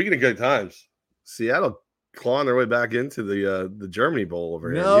 Speaking of good times, Seattle clawing their way back into the Germany Bowl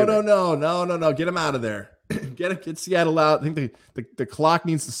over here. No. Get them out of there. Get Seattle out. I think the clock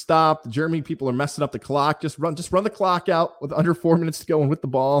needs to stop. The Germany people are messing up the clock. Just run the clock out with under 4 minutes to go and with the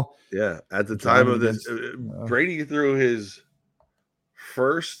ball. Yeah. At the time of this, Brady threw his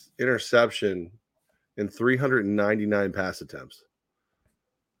first interception in 399 pass attempts.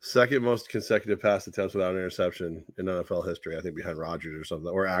 Second most consecutive pass attempts without an interception in NFL history, I think, behind Rodgers or something,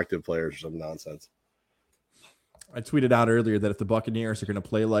 or active players or some nonsense. I tweeted out earlier that if the Buccaneers are going to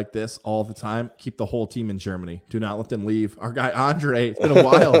play like this all the time, keep the whole team in Germany. Do not let them leave. Our guy, Andre, it's been a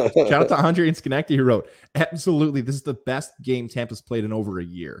while. Shout out to Andre in Schenectady, who wrote, absolutely, this is the best game Tampa's played in over a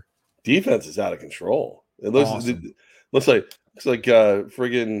year. Defense is out of control. It looks like It's like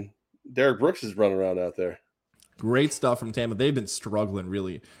friggin' Derek Brooks is running around out there. Great stuff from Tampa. They've been struggling,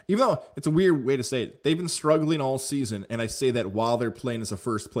 really. Even though it's a weird way to say it, they've been struggling all season, and I say that while they're playing as a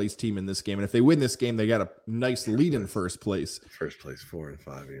first-place team in this game. And if they win this game, they got a nice lead in first place. First place, 4 and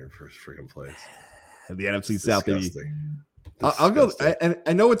 5 in your first freaking place. The NFC South, baby. I'll go.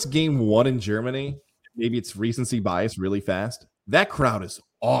 I know it's game 1 in Germany. Maybe it's recency bias really fast. That crowd is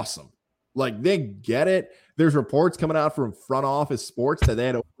awesome. Like, they get it. There's reports coming out from Front Office Sports that they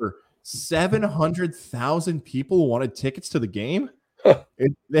had over 700,000 people wanted tickets to the game. Huh.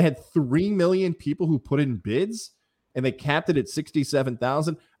 They had 3 million people who put in bids, and they capped it at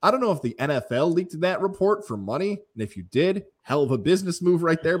 67,000. I don't know if the NFL leaked that report for money, and if you did, hell of a business move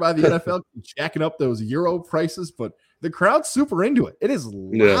right there by the NFL, jacking up those Euro prices. But the crowd's super into it. It is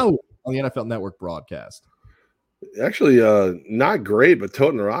loud on the NFL Network broadcast. Actually, not great, but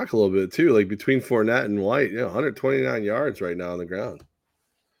toting the rock a little bit too. Like between Fournette and White, 129 yards right now on the ground.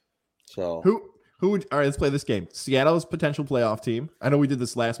 So who would? All right, let's play this game. Seattle's potential playoff team. I know we did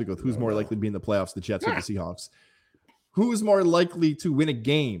this last week with who's more likely to be in the playoffs, the Jets or the Seahawks. Who is more likely to win a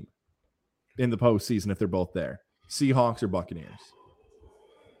game in the postseason if they're both there? Seahawks or Buccaneers?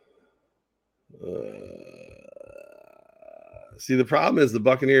 See, the problem is the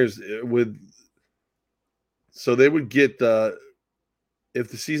Buccaneers so they would get if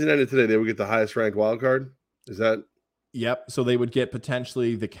the season ended today, they would get the highest ranked wild card. Is that? Yep. So they would get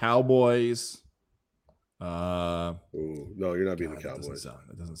potentially the Cowboys. No, you're not beating the Cowboys.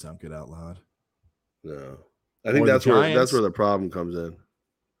 That doesn't sound good out loud. No, I think that's where the problem comes in.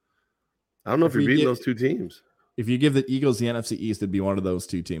 I don't know if you're beating those two teams. If you give the Eagles the NFC East, it'd be one of those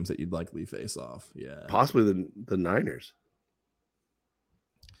two teams that you'd likely face off. Yeah, possibly the Niners.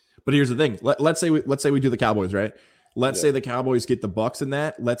 But here's the thing. Let's say we do the Cowboys, right? Let's say the Cowboys get the Bucs in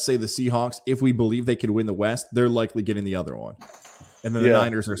that. Let's say the Seahawks, if we believe they could win the West, they're likely getting the other one. And then the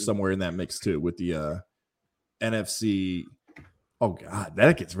Niners are somewhere in that mix too with the NFC. Oh God,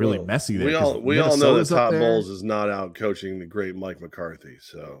 that gets really messy there. We all know that Todd Bowles is not out coaching the great Mike McCarthy,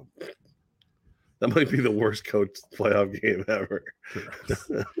 so that might be the worst coached playoff game ever.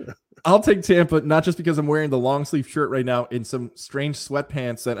 I'll take Tampa, not just because I'm wearing the long sleeve shirt right now in some strange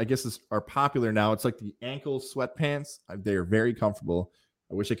sweatpants that I guess are popular now. It's like the ankle sweatpants. They're very comfortable.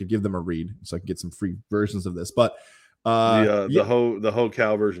 I wish I could give them a read so I could get some free versions of this. But the whole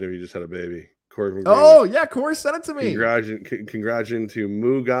cow version if you just had a baby. Corey Corey sent it to me. Congratulating to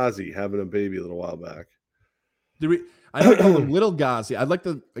Moo Ghazi having a baby a little while back. I don't call him Little Ghazi. I'd like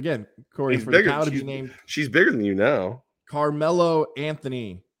to, again, Corey, for the cow to be named. She's bigger than you now. Carmelo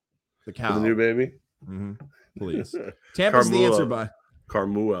Anthony, the cow. For the new baby? Mm-hmm. Please. Tampa's the answer by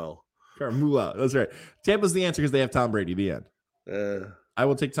Carmuel. That's right. Tampa's the answer because they have Tom Brady, the end. I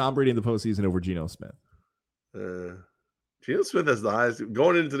will take Tom Brady in the postseason over Geno Smith. Geno Smith has the highest,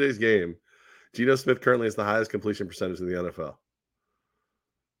 going into today's game, Geno Smith currently has the highest completion percentage in the NFL.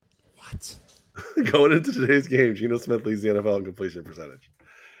 What? Going into today's game, Geno Smith leads the NFL in completion percentage.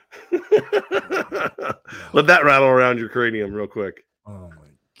 Let that rattle around your cranium real quick. Oh my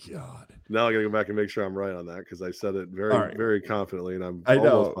God. Now I got to go back and make sure I'm right on that because I said it very confidently, and I'm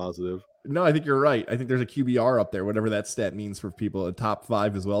almost positive. No, I think you're right. I think there's a QBR up there, whatever that stat means for people, a top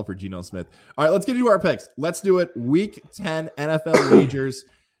 5 as well for Geno Smith. All right, let's get into our picks. Let's do it. Week 10 NFL wagers.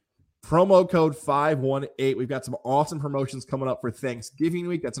 Promo code 518. We've got some awesome promotions coming up for Thanksgiving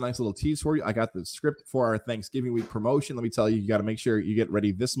week. That's a nice little tease for you. I got the script for our Thanksgiving week promotion. Let me tell you, you got to make sure you get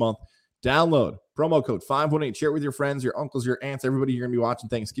ready this month. Download promo code 518. Share it with your friends, your uncles, your aunts, everybody you're going to be watching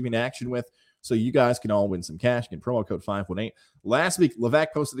Thanksgiving action with, so you guys can all win some cash. Again, promo code 518. Last week,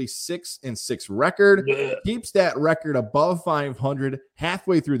 Levac posted a 6-6 record. Keeps that record above 500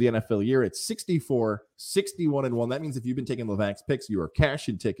 halfway through the NFL year at 64, 61-1. That means if you've been taking Levac's picks, you are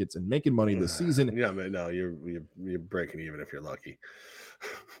cashing tickets and making money this season. Yeah, man, no, you're breaking even if you're lucky.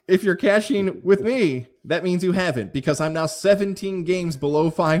 If you're cashing with me, that means you haven't, because I'm now 17 games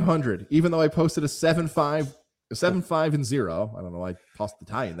below 500, even though I posted a 7-5 and 0. I don't know why I tossed the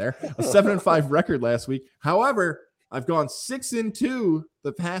tie in there. A 7-5 record last week. However, I've gone 6-2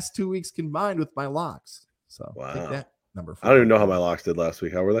 the past 2 weeks combined with my locks. So take that, number 4. I don't even know how my locks did last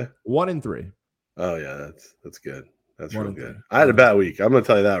week. How were they? 1-3. Oh yeah, that's good. That's real good. I had a bad week. I'm going to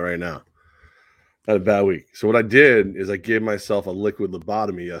tell you that right now. I had a bad week. So what I did is I gave myself a liquid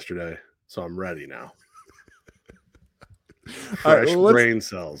lobotomy yesterday. So I'm ready now. Fresh brain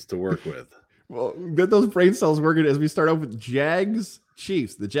cells to work with. Well, get those brain cells working as we start off with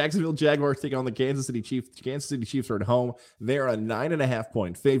Jags-Chiefs. The Jacksonville Jaguars take on the Kansas City Chiefs. Kansas City Chiefs are at home. They are a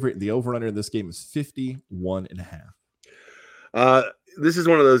 9.5-point favorite. The over-under in this game is 51.5. This is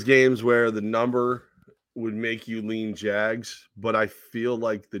one of those games where the number would make you lean Jags, but I feel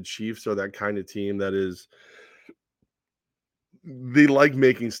like the Chiefs are that kind of team that is they like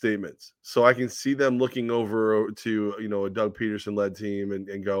making statements. So I can see them looking over to, a Doug Peterson led team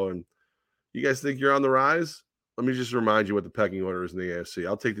and going, you guys think you're on the rise? Let me just remind you what the pecking order is in the AFC.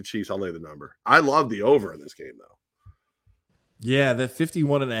 I'll take the Chiefs. I'll lay the number. I love the over in this game, though. Yeah, that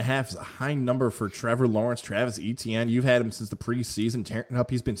 51.5 is a high number for Trevor Lawrence, Travis Etienne. You've had him since the preseason, tearing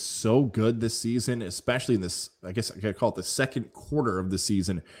up. He's been so good this season, especially in this, I guess I could call it the second quarter of the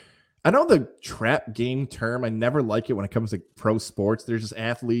season. I know the trap game term, I never like it when it comes to pro sports. There's just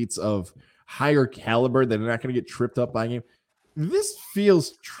athletes of higher caliber that are not going to get tripped up by a game. This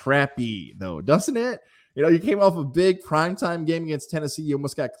feels trappy, though, doesn't it? You came off a big primetime game against Tennessee. You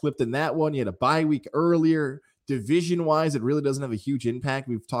almost got clipped in that one. You had a bye week earlier. Division-wise, it really doesn't have a huge impact.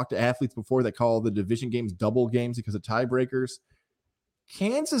 We've talked to athletes before that call the division games double games because of tiebreakers.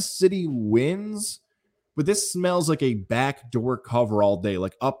 Kansas City wins, but this smells like a backdoor cover all day,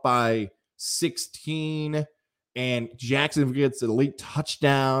 like up by 16, and Jacksonville gets an elite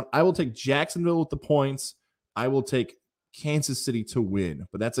touchdown. I will take Jacksonville with the points. I will take Kansas City to win,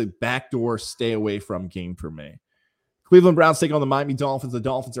 but that's a backdoor stay away from game for me. Cleveland Browns take on the Miami Dolphins. The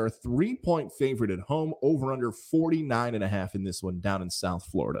Dolphins are a 3-point favorite at home, over under 49.5 in this one down in South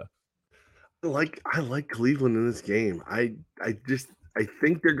Florida. I like Cleveland in this game. I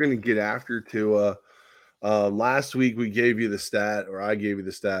think they're going to get after Tua. Last week we gave you the stat, or I gave you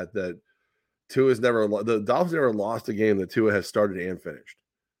the stat that the Dolphins never lost a game that Tua has started and finished.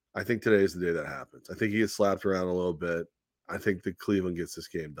 I think today is the day that happens. I think he gets slapped around a little bit. I think that Cleveland gets this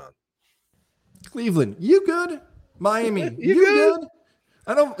game done. Cleveland, you good? Miami, you good?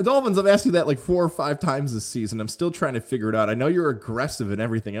 I know the Dolphins, I've asked you that like 4 or 5 times this season. I'm still trying to figure it out. I know you're aggressive and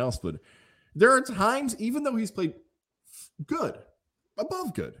everything else, but there are times, even though he's played good,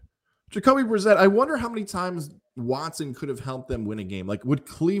 above good, Jacoby Brissett, I wonder how many times Watson could have helped them win a game. Like, would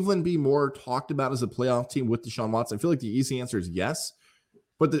Cleveland be more talked about as a playoff team with Deshaun Watson? I feel like the easy answer is yes,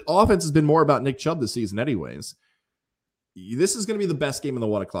 but the offense has been more about Nick Chubb this season anyways. This is going to be the best game in the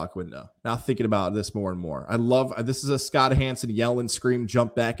 1 o'clock window. Now thinking about this more and more. This is a Scott Hansen yell and scream,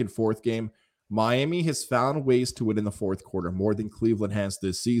 jump back and forth game. Miami has found ways to win in the fourth quarter more than Cleveland has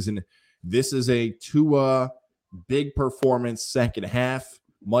this season. This is a Tua big performance second half.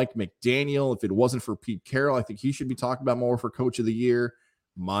 Mike McDaniel, if it wasn't for Pete Carroll, I think he should be talked about more for Coach of the Year.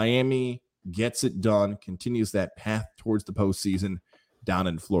 Miami gets it done, continues that path towards the postseason down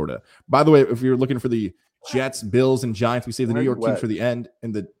in Florida. By the way, if you're looking for the Jets, Bills, and Giants, we save the New York teams for the end,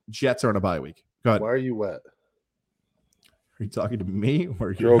 and the Jets are on a bye week. Go ahead. Why are you wet? Are you talking to me? Or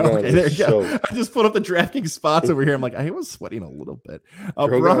okay, there you go. I just put up the DraftKings spots over here. I'm like, I was sweating a little bit.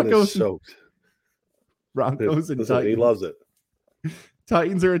 Broncos and Titans. He loves it.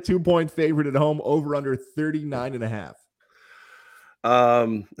 Titans are a 2-point favorite at home, over under 39.5.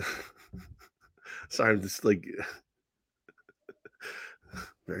 Sorry, I'm just like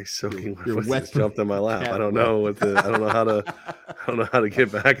very soaking. My foot just jumped in my lap. I don't know how to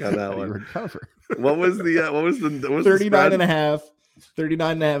get back on that one. Recover. What was the 39.5?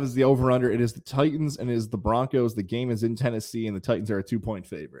 39.5 is the over under. It is the Titans and it is the Broncos. The game is in Tennessee, and the Titans are a 2-point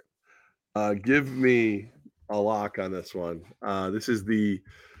favorite. Give me a lock on this one. This is Dave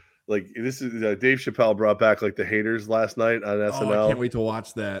Chappelle brought back like the haters last night on SNL. I can't wait to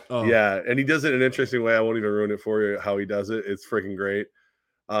watch that. Oh. Yeah, and he does it in an interesting way. I won't even ruin it for you how he does it. It's freaking great.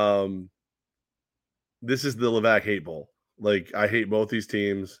 This is the Levac hate bowl. Like, I hate both these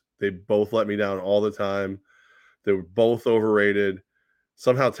teams. They both let me down all the time. They were both overrated.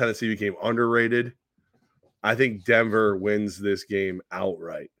 Somehow Tennessee became underrated. I think Denver wins this game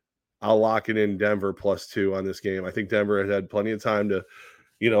outright. I'll lock it in Denver +2 on this game. I think Denver has had plenty of time to,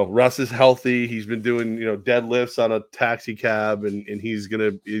 Russ is healthy. He's been doing, deadlifts on a taxi cab, and he's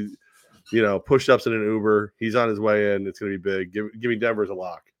going to, push-ups in an Uber. He's on his way in. It's going to be big. Give me Denver as a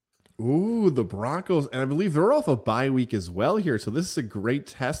lock. Ooh, the Broncos. And I believe they're off a bye week as well here. So this is a great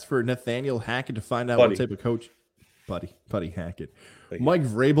test for Nathaniel Hackett to find out what type of coach. Buddy Hackett. Mike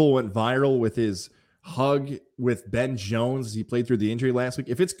Vrabel went viral with his hug with Ben Jones. He played through the injury last week.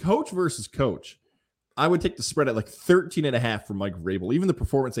 If it's coach versus coach, I would take the spread at like 13.5 for Mike Vrabel. Even the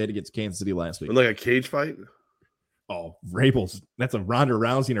performance they had against Kansas City last week. Like a cage fight? Oh, Vrabel's, that's a Ronda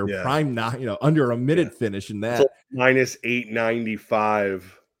Rousey in her prime, under a minute finish in that. It's -895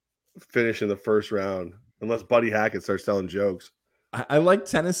 finish in the first round, unless Buddy Hackett starts telling jokes. I like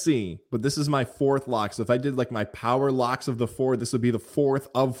Tennessee, but this is my 4th lock. So if I did like my power locks of the 4, this would be the 4th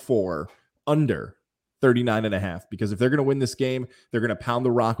of 4 under 39.5, because if they're going to win this game, they're going to pound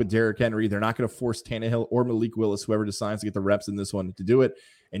the rock with Derrick Henry. They're not going to force Tannehill or Malik Willis, whoever decides to get the reps in this one, to do it.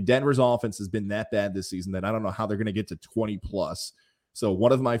 And Denver's offense has been that bad this season that I don't know how they're going to get to 20 plus. So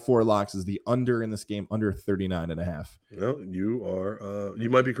one of my 4 locks is the under in this game, under 39.5. No, you are, you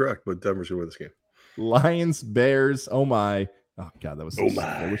might be correct, but Denver's going to win this game. Lions, Bears. Oh my. Oh God, that was so stupid.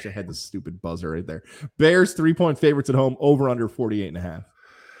 I wish I had the stupid buzzer right there. Bears 3-point favorites at home, over under 48.5.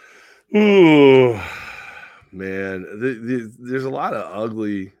 Ooh, man, there's a lot of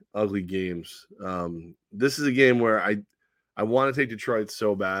ugly games. This is a game where I want to take Detroit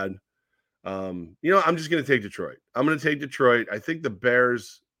so bad. I'm just going to take Detroit. I'm going to take Detroit. I think the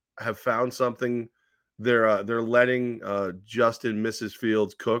Bears have found something. They're letting Justin Mrs.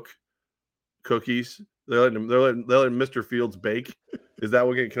 Fields cook cookies. They're letting Mr. Fields bake. Is that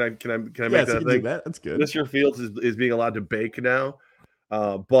what? Can I make that thing? That's good. Mr. Fields is being allowed to bake now.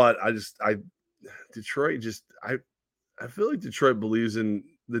 But Detroit I feel like Detroit believes in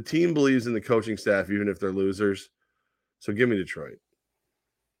the team, believes in the coaching staff, even if they're losers. So give me Detroit.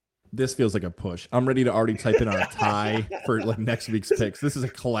 This feels like a push. I'm ready to already type in our tie for like next week's picks. This is a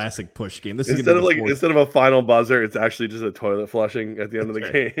classic push game. This instead of a final buzzer, it's actually just a toilet flushing at the end of the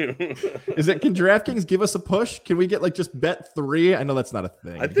game. Can DraftKings give us a push? Can we get like just bet 3? I know that's not a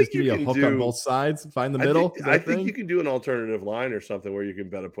thing. I think just give you a hook on both sides, find the middle. I think you can do an alternative line or something where you can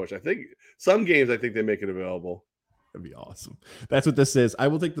bet a push. I think some games they make it available. That'd be awesome. That's what this is. I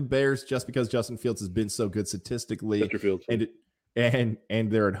will take the Bears just because Justin Fields has been so good statistically. Mr. Fields. And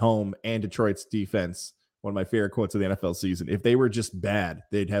they're at home, and Detroit's defense, one of my favorite quotes of the NFL season. If they were just bad,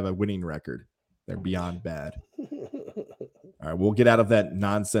 they'd have a winning record. They're beyond bad. All right, we'll get out of that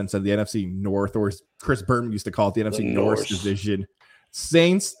nonsense of the NFC North, or as Chris Berman used to call it, the NFC North division.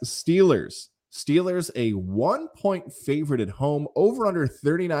 Saints, Steelers. Steelers a 1-point favorite at home, over under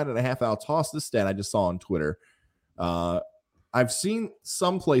 39.5. I'll toss this stat I just saw on Twitter. I've seen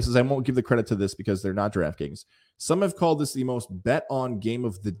some places, I won't give the credit to this because they're not DraftKings. Some have called this the most bet on game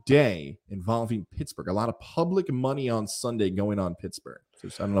of the day involving Pittsburgh. A lot of public money on Sunday going on Pittsburgh. So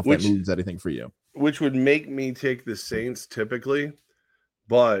I don't know if that means anything for you. Which would make me take the Saints typically,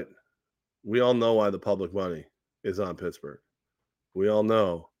 but we all know why the public money is on Pittsburgh. We all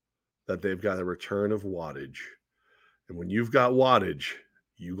know that they've got a return of wattage. And when you've got wattage,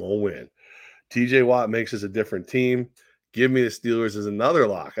 you gonna win. TJ Watt makes us a different team. Give me the Steelers as another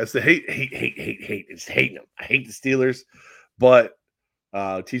lock. That's the hate. It's hating them. I hate the Steelers, but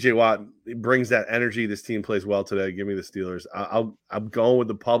TJ Watt brings that energy. This team plays well today. Give me the Steelers. I'm going with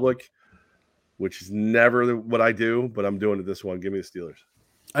the public, which is never what I do, but I'm doing it this one. Give me the Steelers.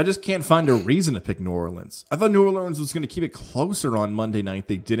 I just can't find a reason to pick New Orleans. I thought New Orleans was going to keep it closer on Monday night.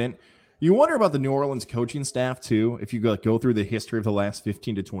 They didn't. You wonder about the New Orleans coaching staff, too, if you go through the history of the last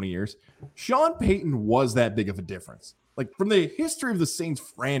 15 to 20 years. Sean Payton was that big of a difference. Like, from the history of the Saints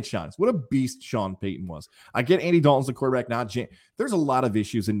franchise, what a beast Sean Payton was. I get Andy Dalton's the quarterback, there's a lot of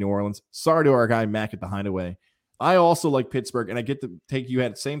issues in New Orleans. Sorry to our guy, Mac, at the Hideaway. I also like Pittsburgh, and I get to take you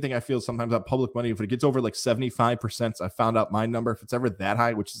at the same thing I feel sometimes about public money. If it gets over like 75%, I found out my number. If it's ever that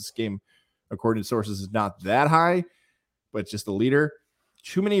high, which this game, according to sources, is not that high, but just the leader.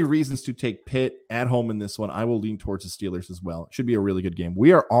 Too many reasons to take Pitt at home in this one. I will lean towards the Steelers as well. It should be a really good game.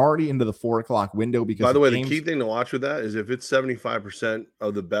 We are already into the 4:00 window because, by the way, the key thing to watch with that is if it's 75%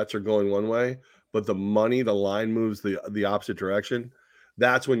 of the bets are going one way, but the line moves the opposite direction,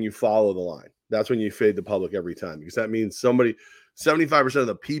 that's when you follow the line. That's when you fade the public every time, because that means 75% of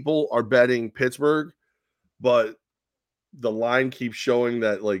the people are betting Pittsburgh, but the line keeps showing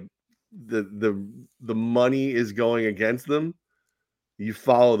that like the money is going against them. You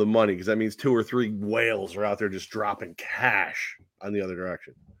follow the money, because that means 2 or 3 whales are out there just dropping cash on the other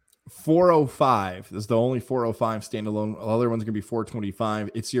direction. 405 is the only 405 standalone. The other one's going to be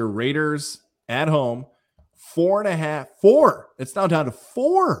 425. It's your Raiders at home. 4.5. 4. It's now down to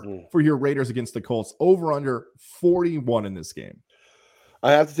 4 for your Raiders against the Colts. Over under 41 in this game.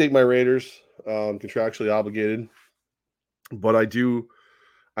 I have to take my Raiders, contractually obligated, but I do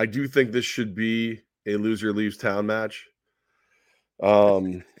think this should be a loser leaves town match.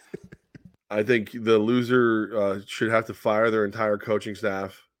 I think the loser should have to fire their entire coaching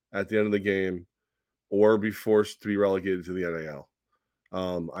staff at the end of the game, or be forced to be relegated to the NAL.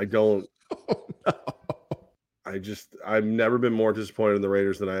 I've never been more disappointed in the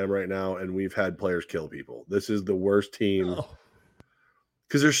Raiders than I am right now, and we've had players kill people. This is the worst team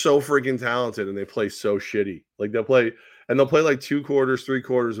because they're so freaking talented and they play so shitty. Like they'll play like 2 quarters, 3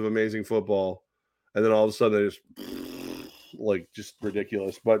 quarters of amazing football, and then all of a sudden they just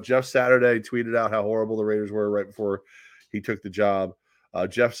ridiculous. But Jeff Saturday tweeted out how horrible the Raiders were right before he took the job.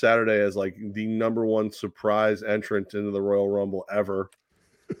 Jeff Saturday as like the number one surprise entrant into the Royal Rumble ever.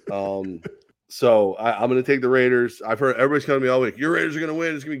 So I'm going to take the Raiders. I've heard everybody's coming to me all week. Your Raiders are going to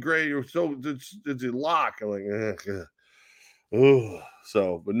win. It's going to be great. It's a lock. I'm like,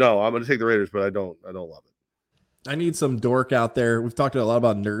 So, but no, I'm going to take the Raiders, but I don't love it. I need some dork out there. We've talked a lot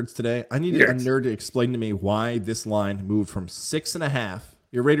about nerds today. I need a nerd to explain to me why this line moved from 6.5.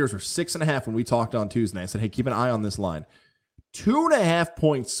 Your Raiders were 6.5 when we talked on Tuesday. I said, hey, keep an eye on this line. 2.5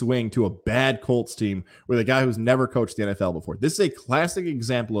 point swing to a bad Colts team with a guy who's never coached the NFL before. This is a classic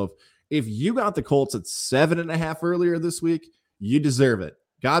example of if you got the Colts at 7.5 earlier this week, you deserve it.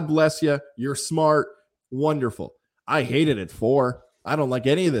 God bless you. You're smart. Wonderful. I hate it at 4. I don't like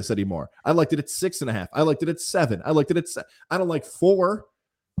any of this anymore. I liked it at 6.5. I liked it at 7. I liked it at 7. I don't like 4.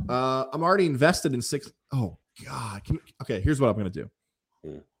 I'm already invested in 6. Oh, God. Okay, here's what I'm going to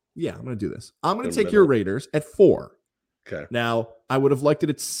do. Yeah, I'm going to do this. I'm going to take your Raiders at 4. Okay. Now, I would have liked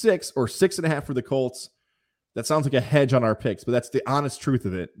it at 6 or 6.5 for the Colts. That sounds like a hedge on our picks, but that's the honest truth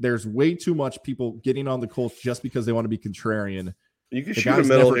of it. There's way too much people getting on the Colts just because they want to be contrarian. You can shoot a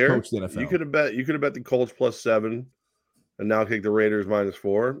middle here. You could have bet the Colts +7 and now take the Raiders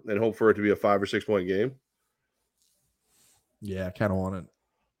 -4 and hope for it to be a 5 or 6 point game. Yeah, I kind of want it.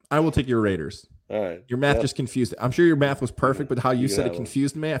 I will take your Raiders. All right. Your math just confused it. I'm sure your math was perfect, but how you said it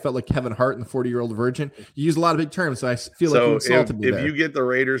confused me. I felt like Kevin Hart and the 40-year-old virgin. You use a lot of big terms, so I feel like you insulted me there. If you get the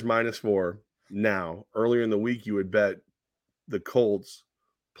Raiders -4 now, earlier in the week, you would bet the Colts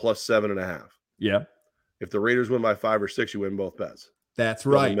 +7.5. Yeah. If the Raiders win by 5 or 6, you win both bets. That's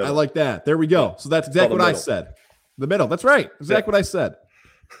right. I like that. There we go. So that's exactly what I said. The middle. That's right. Exactly what I said.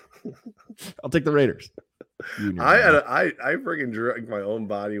 I'll take the Raiders. I freaking drank my own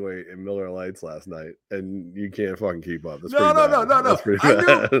body weight in Miller Lights last night, and you can't fucking keep up. That's no.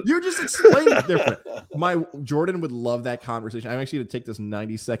 I knew you just explained it different. My Jordan would love that conversation. I'm actually going to take this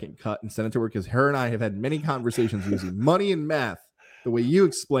 90-second cut and send it to her because her and I have had many conversations using money and math the way you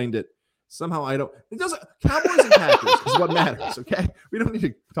explained it. Somehow I don't. It doesn't. Cowboys and Packers is what matters. Okay, we don't need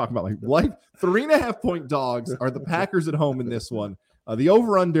to talk about like life. 3.5 point dogs are the Packers at home in this one. The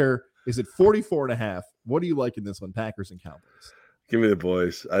over/under is at 44.5. What do you like in this one, Packers and Cowboys? Give me the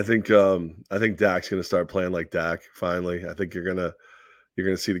boys. I think Dak's going to start playing like Dak finally. I think you're gonna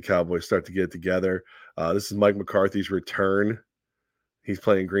see the Cowboys start to get together. This is Mike McCarthy's return. He's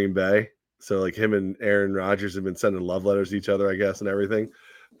playing Green Bay, so like him and Aaron Rodgers have been sending love letters to each other, I guess, and everything.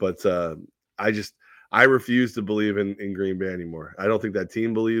 But I refuse to believe in Green Bay anymore. I don't think that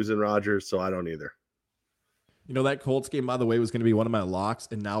team believes in Rodgers, so I don't either. You know, that Colts game, by the way, was going to be one of my locks,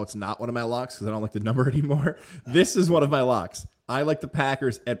 and now it's not one of my locks because I don't like the number anymore. This is one of my locks. I like the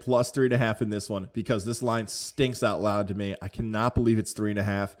Packers at +3.5 in this one because this line stinks out loud to me. I cannot believe it's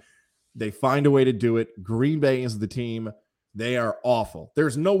 3.5. They find a way to do it. Green Bay is the team. They are awful.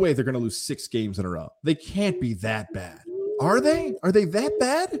 There's no way they're going to lose 6 games in a row. They can't be that bad. Are they? Are they that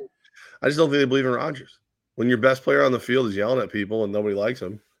bad? I just don't think they believe in Rodgers. When your best player on the field is yelling at people and nobody likes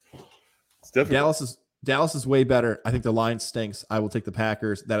him, it's difficult. Dallas is way better. I think the line stinks. I will take the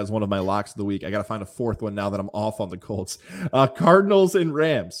Packers. That is one of my locks of the week. I got to find a fourth one now that I'm off on the Colts. Cardinals and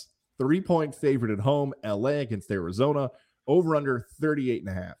Rams. 3-point favorite at home. LA against Arizona. Over/under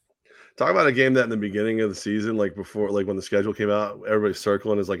 38.5. Talk about a game that in the beginning of the season, like before, like when the schedule came out, everybody's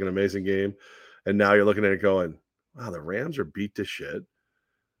circling is like an amazing game. And now you're looking at it going, wow, the Rams are beat to shit.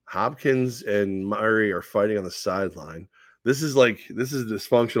 Hopkins and Murray are fighting on the sideline. This is a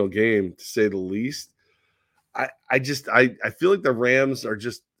dysfunctional game to say the least. I feel like the Rams are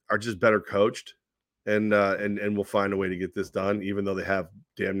just better coached and will find a way to get this done, even though they have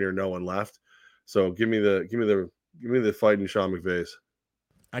damn near no one left. So give me the fighting Sean McVay's.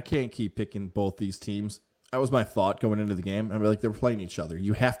 I can't keep picking both these teams. That was my thought going into the game. I'm like, they're playing each other.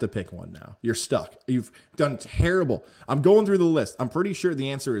 You have to pick one now. You're stuck. You've done terrible. I'm going through the list. I'm pretty sure the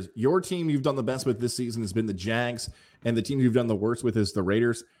answer is your team you've done the best with this season has been the Jags, and the team you've done the worst with is the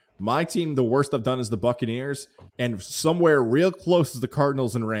Raiders. My team, the worst I've done is the Buccaneers, and somewhere real close is the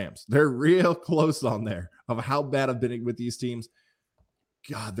Cardinals and Rams. They're real close on there of how bad I've been with these teams.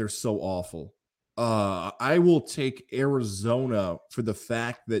 God, they're so awful. I will take Arizona for the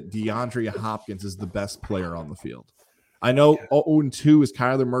fact that DeAndre Hopkins is the best player on the field. I know 0-2 is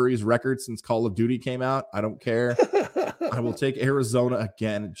Kyler Murray's record since Call of Duty came out. I don't care. I will take Arizona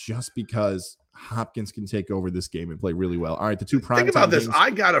again just because Hopkins can take over this game and play really well. All right, the two prime. Think about this.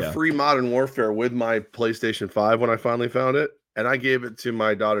 I got a free Modern Warfare with my PlayStation 5 when I finally found it, and I gave it to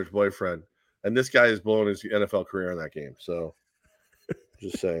my daughter's boyfriend. And this guy is blowing his NFL career in that game. So,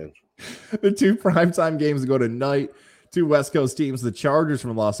 just saying. The two primetime games go tonight. Two West Coast teams, the Chargers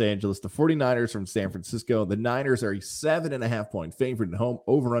from Los Angeles, the 49ers from San Francisco. The Niners are a 7.5-point favorite at home,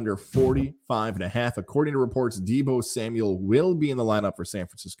 over under 45.5. According to reports, Deebo Samuel will be in the lineup for San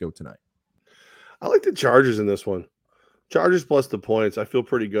Francisco tonight. I like the Chargers in this one. Chargers plus the points. I feel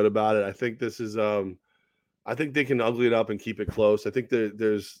pretty good about it. I think this is I think they can ugly it up and keep it close. I think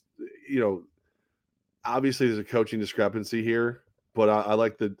there's obviously there's a coaching discrepancy here, but I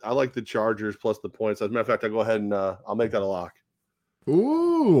like the Chargers plus the points. As a matter of fact, I'll go ahead and I'll make that a lock.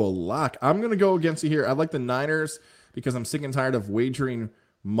 Ooh, a lock. I'm going to go against you here. I like the Niners because I'm sick and tired of wagering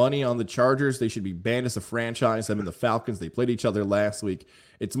money on the Chargers. They should be banned as a franchise. I mean, the Falcons, they played each other last week.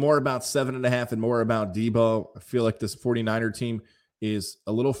 It's more about 7.5 and more about Deebo. I feel like this 49er team is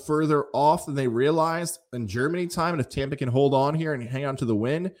a little further off than they realized in Germany time. And if Tampa can hold on here and hang on to the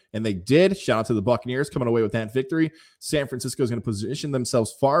win, and they did, shout out to the Buccaneers coming away with that victory, San Francisco is going to position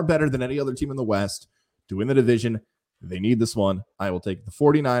themselves far better than any other team in the West to win the division. They need this one. I will take the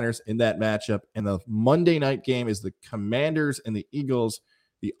 49ers in that matchup. And the Monday night game is the Commanders and the Eagles.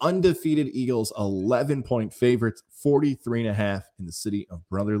 The undefeated Eagles, 11-point favorites, 43.5 in the city of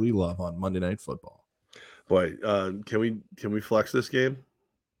brotherly love on Monday Night Football. Boy, can we flex this game?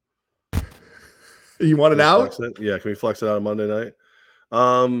 You want it out? Yeah, can we flex it out on Monday night?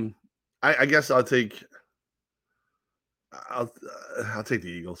 I guess I'll take the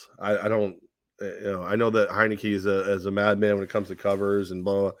Eagles. I don't, I know that Heineke is a madman when it comes to covers and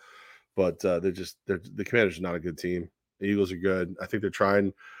blah, but the Commanders are not a good team. The Eagles are good. I think they're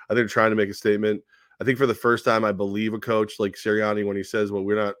trying to make a statement. I think for the first time, I believe a coach like Sirianni when he says, "Well,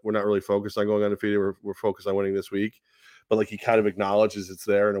 we're not really focused on going undefeated. We're focused on winning this week." But like he kind of acknowledges it's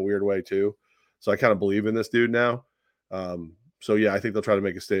there in a weird way too. So I kind of believe in this dude now. So yeah, I think they'll try to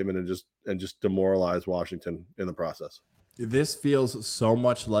make a statement and just demoralize Washington in the process. This feels so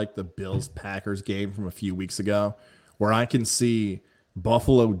much like the Bills-Packers game from a few weeks ago, where I can see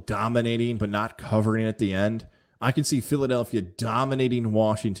Buffalo dominating but not covering at the end. I can see Philadelphia dominating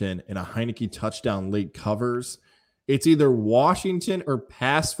Washington in a Heineke touchdown late covers. It's either Washington or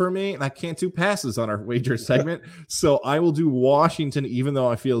pass for me, and I can't do passes on our wager segment. So I will do Washington, even though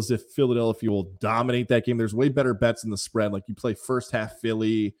I feel as if Philadelphia will dominate that game. There's way better bets in the spread. Like you play first half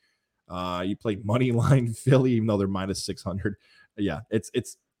Philly, you play money line Philly, even though they're minus 600. Yeah,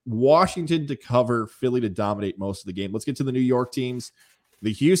 it's Washington to cover, Philly to dominate most of the game. Let's get to the New York teams.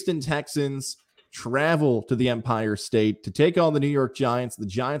 The Houston Texans travel to the Empire State to take on the New York Giants. The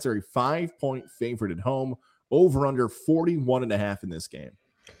Giants are a 5-point favorite at home, over under 41.5 in this game.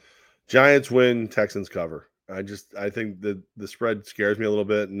 Giants win, Texans cover. I think the spread scares me a little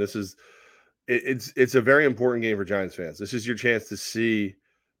bit, and this is it's a very important game for Giants fans. This is your chance to see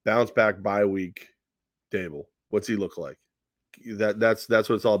bounce back bye week Dable. What's he look like? That's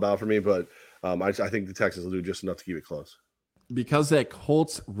what it's all about for me. But I think the Texans will do just enough to keep it close. Because that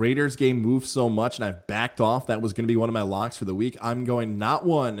Colts-Raiders game moved so much and I've backed off, that was going to be one of my locks for the week. I'm going not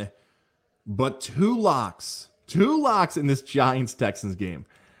one, but two locks. Two locks in this Giants-Texans game.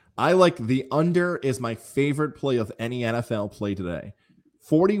 I like the under is my favorite play of any NFL play today.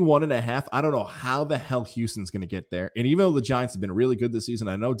 41.5. I don't know how the hell Houston's going to get there. And even though the Giants have been really good this season,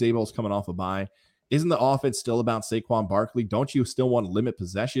 I know Daboll's coming off a bye. Isn't the offense still about Saquon Barkley? Don't you still want to limit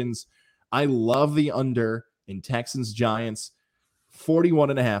possessions? I love the under in Texans-Giants.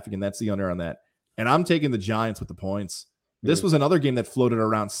 41.5. Again, that's the under on that. And I'm taking the Giants with the points. This was another game that floated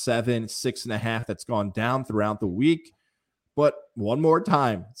around 7, 6.5 that's gone down throughout the week. But one more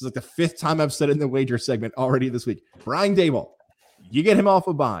time, this is like the 5th time I've said it in the wager segment already this week. Brian Daboll, you get him off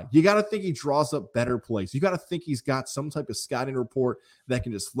a bye. You got to think he draws up better plays. You got to think he's got some type of scouting report that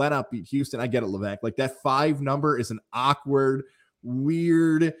can just flat out beat Houston. I get it, Levac. Like that 5 number is an awkward,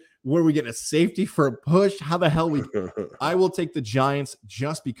 weird, where we get a safety for a push. How the hell I will take the Giants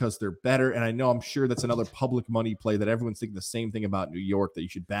just because they're better. And I know I'm sure that's another public money play that everyone's thinking the same thing about New York, that you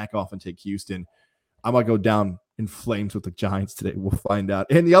should back off and take Houston. I'm going to go down in flames with the Giants today. We'll find out.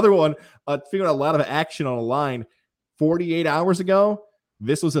 And the other one, figuring out a lot of action on a line 48 hours ago.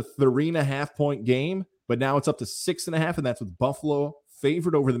 This was a 3.5-point game, but now it's up to 6.5. And that's with Buffalo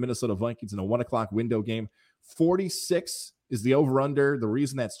favored over the Minnesota Vikings in a 1:00 window game. 46 is the over-under. The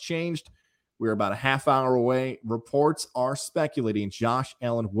reason that's changed, we're about a half hour away. Reports are speculating Josh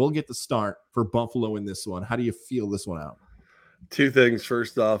Allen will get the start for Buffalo in this one. How do you feel this one out? Two things.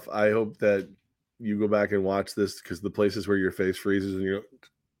 First off, I hope that you go back and watch this because the places where your face freezes and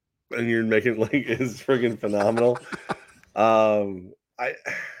you're making like is freaking phenomenal.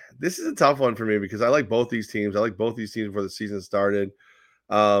 This is a tough one for me because I like both these teams. I like both these teams before the season started.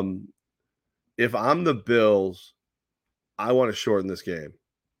 If I'm the Bills, I want to shorten this game.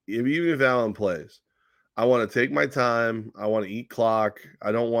 Even if Allen plays, I want to take my time. I want to eat clock.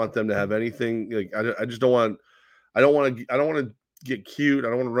 I don't want them to have anything. Like I just don't want. I don't want to get cute. I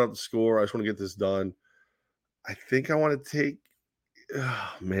don't want to run up the score. I just want to get this done. I think I want to take.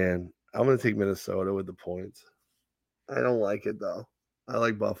 Oh, man, I'm going to take Minnesota with the points. I don't like it though. I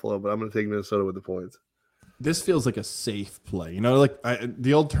like Buffalo, but I'm going to take Minnesota with the points. This feels like a safe play. You know, like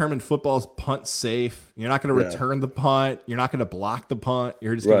the old term in football is punt safe. You're not going to return the punt. You're not going to block the punt.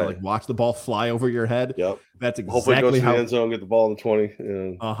 You're just going to like watch the ball fly over your head. Yep. That's exactly hopefully it goes to the end zone, get the ball in the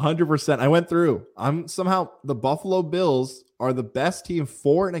 20. 100%. I went through. The Buffalo Bills are the best team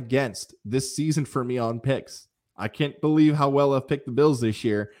for and against this season for me on picks. I can't believe how well I've picked the Bills this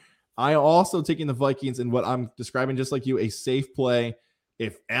year. I also taking the Vikings in what I'm describing, just like you, a safe play.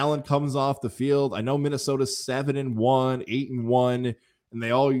 If Allen comes off the field, I know Minnesota's 7-1, 8-1, and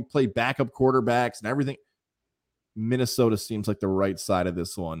they all play backup quarterbacks and everything. Minnesota seems like the right side of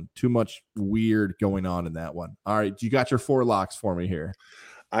this one. Too much weird going on in that one. All right, you got your 4 locks for me here.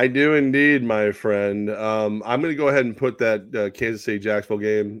 I do indeed, my friend. I'm going to go ahead and put that Kansas City Jacksonville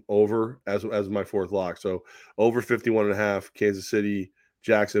game over as my 4th lock. So over 51.5, Kansas City,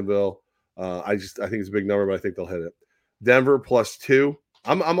 Jacksonville. I think it's a big number, but I think they'll hit it. Denver +2.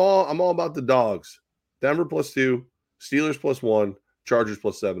 I'm all about the dogs. Denver +2, Steelers +1, Chargers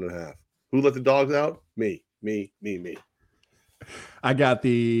 +7.5. Who let the dogs out? Me. I'll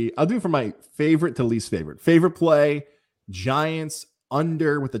do it from my favorite to least favorite. Favorite play, Giants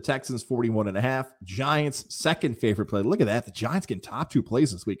under with the Texans 41.5. Giants second favorite play. Look at that. The Giants getting top 2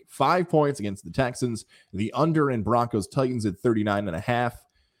 plays this week. 5 points against the Texans. The under in Broncos Titans at 39.5.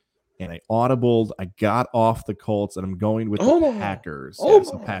 And I got off the Colts, and I'm going with the Packers.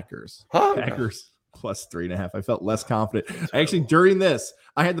 Packers. Packers +3.5. I felt less confident. During this,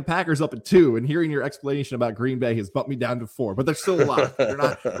 I had the Packers up at 2, and hearing your explanation about Green Bay has bumped me down to 4. But they're still alive. They're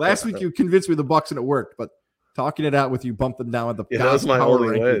not. Last week you convinced me the Bucs and it worked, but talking it out with you bumped them down at the. Yeah, that was my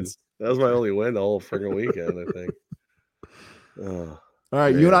only win. That was my only win the whole freaking weekend, I think. All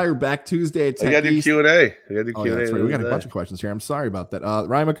right, you and I are back Tuesday at 10. I got to do Q&A. That's right. We got a bunch of questions here. I'm sorry about that.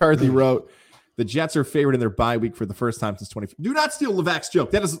 Ryan McCarthy wrote, the Jets are favored in their bye week for the first time since 20. Do not steal Levac's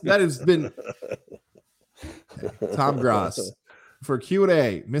joke. That has been Tom Gross. For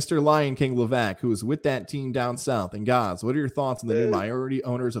Q&A, Mr. Lion King Levac, who is with that team down south. And guys, what are your thoughts on the new minority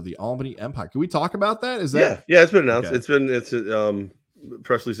owners of the Albany Empire? Can we talk about that? Yeah, it's been announced. Okay. It's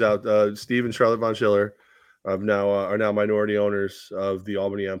press release out. Steve and Charlotte Von Schiller are now minority owners of the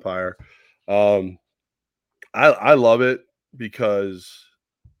Albany Empire. I love it because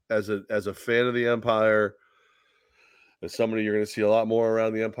as a fan of the Empire, as somebody you're going to see a lot more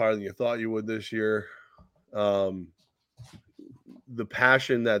around the Empire than you thought you would this year. The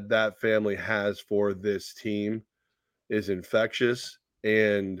passion that family has for this team is infectious.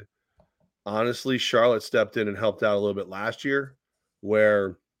 And honestly, Charlotte stepped in and helped out a little bit last year,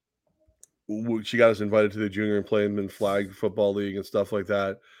 where she got us invited to the Junior and Playman Flag Football League and stuff like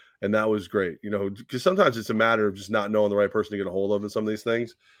that. And that was great, because sometimes it's a matter of just not knowing the right person to get a hold of in some of these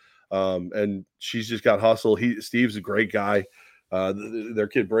things. And she's just got hustle. Steve's a great guy. Their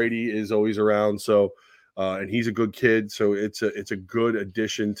kid Brady is always around. So, and he's a good kid. So it's a good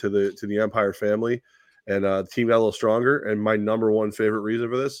addition to the Empire family, and the team got a little stronger. And my number one favorite reason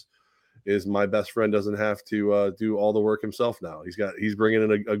for this is my best friend doesn't have to do all the work himself now. He's bringing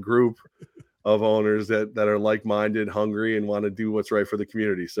in a group of owners that are like-minded, hungry, and want to do what's right for the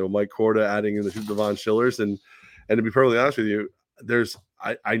community. So Mike Korda adding in the Von Schillers, and to be perfectly honest with you,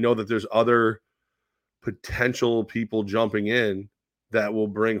 I know that there's other potential people jumping in that will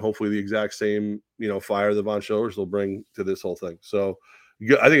bring hopefully the exact same fire the Von Schillers will bring to this whole thing. So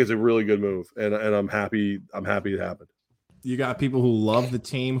I think it's a really good move, and I'm happy it happened. You got people who love the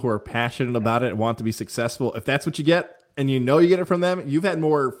team, who are passionate about it and want to be successful. If that's what you get, and you get it from them, you've had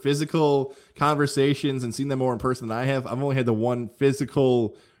more physical conversations and seen them more in person than I have. I've only had the one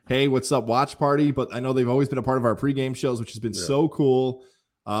physical, hey, what's up, watch party, but I know they've always been a part of our pregame shows, which has been so cool.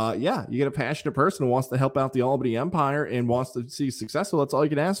 You get a passionate person who wants to help out the Albany Empire and wants to see successful. That's all you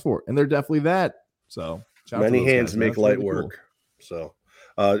can ask for. And they're definitely that. So many hands make light really work. Cool.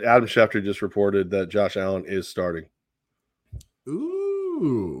 So Adam Schefter just reported that Josh Allen is starting.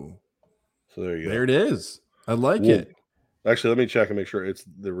 Ooh. So there you go. There it is. I like it. Actually, let me check and make sure it's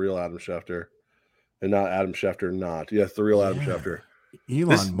the real Adam Schefter and not Adam Schefter not. Yes, the real Adam Schefter.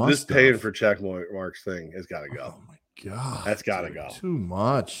 Elon Musk. This paying for check marks thing has got to go. Oh, my God. That's got to go. Too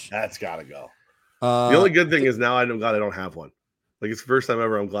much. That's got to go. The only good thing is now I'm glad I don't have one. Like, it's the first time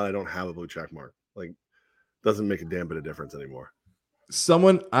ever I'm glad I don't have a blue check mark. Like, doesn't make a damn bit of difference anymore.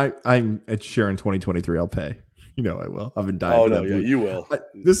 I'm at Sharon 2023. I'll pay. You know I will. I've been dying. Oh no, yeah, you will.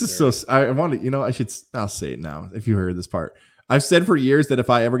 This is so. I want to. You know, I'll say it now. If you heard this part, I've said for years that if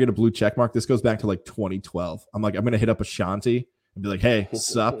I ever get a blue check mark, this goes back to like 2012. I'm gonna hit up Ashanti and be like, "Hey,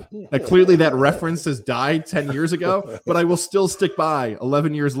 sup?" Like clearly that reference has died 10 years ago, but I will still stick by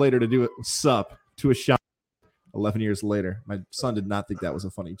 11 years later to do it. Sup to Ashanti. 11 years later, my son did not think that was a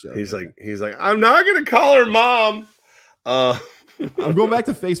funny joke. He's like, I'm not gonna call her mom. I'm going back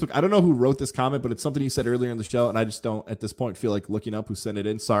to Facebook. I don't know who wrote this comment, but it's something you said earlier in the show, and I just don't at this point feel like looking up who sent it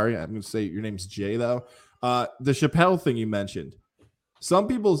in. Sorry, I'm going to say your name's Jay though. The Chappelle thing you mentioned. Some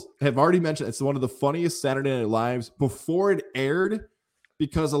people have already mentioned it's one of the funniest Saturday Night Lives before it aired,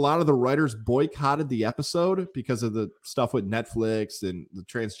 because a lot of the writers boycotted the episode because of the stuff with Netflix and the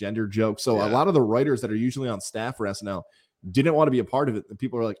transgender jokes. So a lot of the writers that are usually on staff for SNL didn't want to be a part of it. And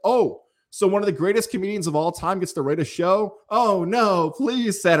people are like, oh, so one of the greatest comedians of all time gets to write a show? Oh, no,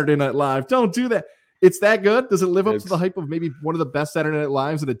 please, Saturday Night Live. Don't do that. It's that good? Does it live up to the hype of maybe one of the best Saturday Night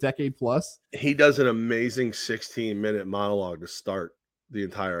Lives in a decade plus? He does an amazing 16-minute monologue to start the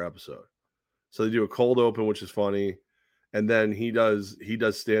entire episode. So they do a cold open, which is funny. And then he does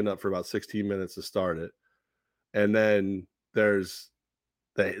stand up for about 16 minutes to start it. And then there's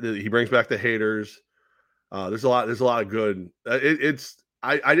he brings back the haters. There's a lot of good.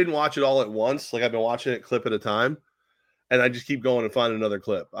 I didn't watch it all at once. Like I've been watching it clip at a time, and I just keep going and find another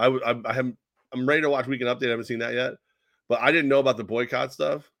clip. I'm ready to watch Weekend Update. I haven't seen that yet, but I didn't know about the boycott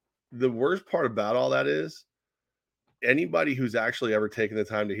stuff. The worst part about all that is anybody who's actually ever taken the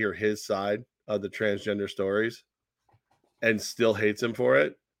time to hear his side of the transgender stories and still hates him for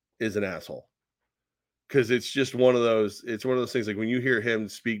it is an asshole. Because it's just one of those things, like when you hear him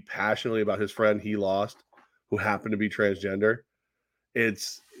speak passionately about his friend he lost who happened to be transgender,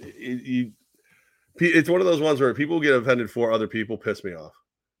 it's one of those ones where people get offended for other people piss me off.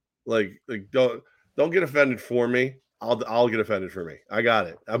 Like don't get offended for me. I'll get offended for me. I got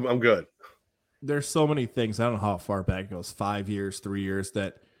it. I'm good. There's so many things. I don't know how far back it goes, 5 years, 3 years,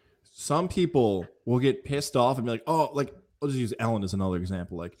 that some people will get pissed off and be like, oh, like, I'll just use Ellen as another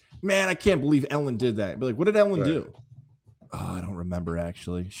example. Like, man, I can't believe Ellen did that. Be like, what did Ellen do? Oh, I don't remember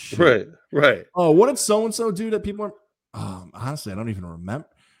actually. Shit. Right. Oh, what did so-and-so do that people are, honestly, I don't even remember.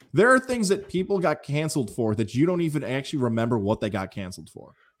 There are things that people got canceled for that you don't even actually remember what they got canceled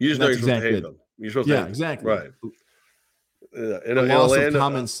for. You just know you're supposed to hate them. You're supposed to hate them. Exactly. Right. In a loss of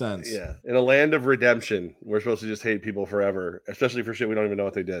common sense. Yeah. In a land of redemption, we're supposed to just hate people forever, especially for shit we don't even know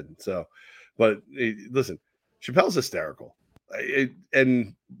what they did. So, but listen, Chappelle's hysterical.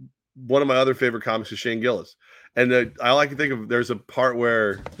 And one of my other favorite comics is Shane Gillis. And I like to think of, there's a part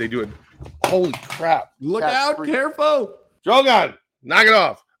where they do it. Holy crap. Look out, careful. Drogon, knock it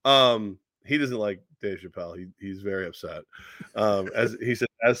off. He doesn't like Dave Chappelle. He's very upset. As he said,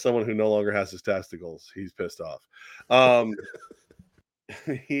 as someone who no longer has his testicles, he's pissed off.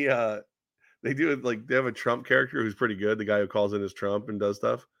 They do it like they have a Trump character who's pretty good. The guy who calls in as Trump and does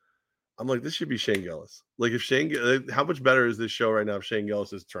stuff. I'm like, this should be Shane Gillis. Like how much better is this show right now if Shane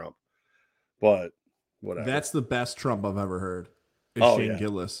Gillis is Trump? But whatever. That's the best Trump I've ever heard. Shane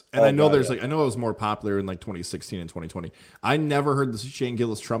Gillis. And I know I know it was more popular in like 2016 and 2020. I never heard the Shane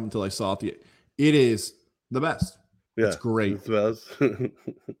Gillis Trump until I saw it. It is the best. Yeah. It's great. It's the best.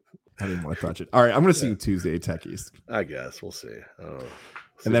 I didn't want to touch it. All right. I'm going to see you Tuesday at Tech East. I guess. We'll see. I don't know.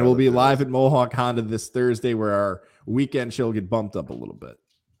 And then we'll be live at Mohawk Honda this Thursday where our weekend show will get bumped up a little bit.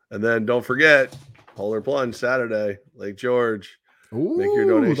 And then don't forget, Polar Plunge Saturday, Lake George. Ooh, make your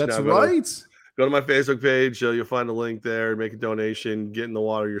donation. That's right. Go to my Facebook page. You'll find a link there. Make a donation. Get in the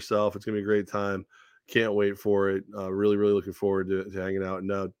water yourself. It's going to be a great time. Can't wait for it. Really, really looking forward to hanging out.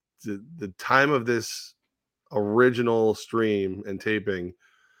 Now, the time of this original stream and taping,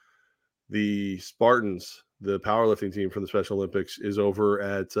 the Spartans, the powerlifting team from the Special Olympics, is over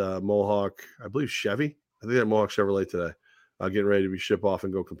at Mohawk, I believe Chevy. I think at Mohawk Chevrolet today. Getting ready to be ship off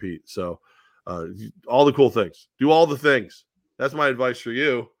and go compete. So all the cool things. Do all the things. That's my advice for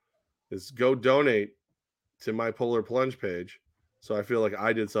you, is go donate to my Polar Plunge page. So I feel like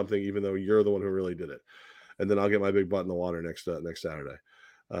I did something, even though you're the one who really did it. And then I'll get my big butt in the water next Saturday.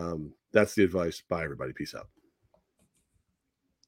 That's the advice. Bye, everybody. Peace out.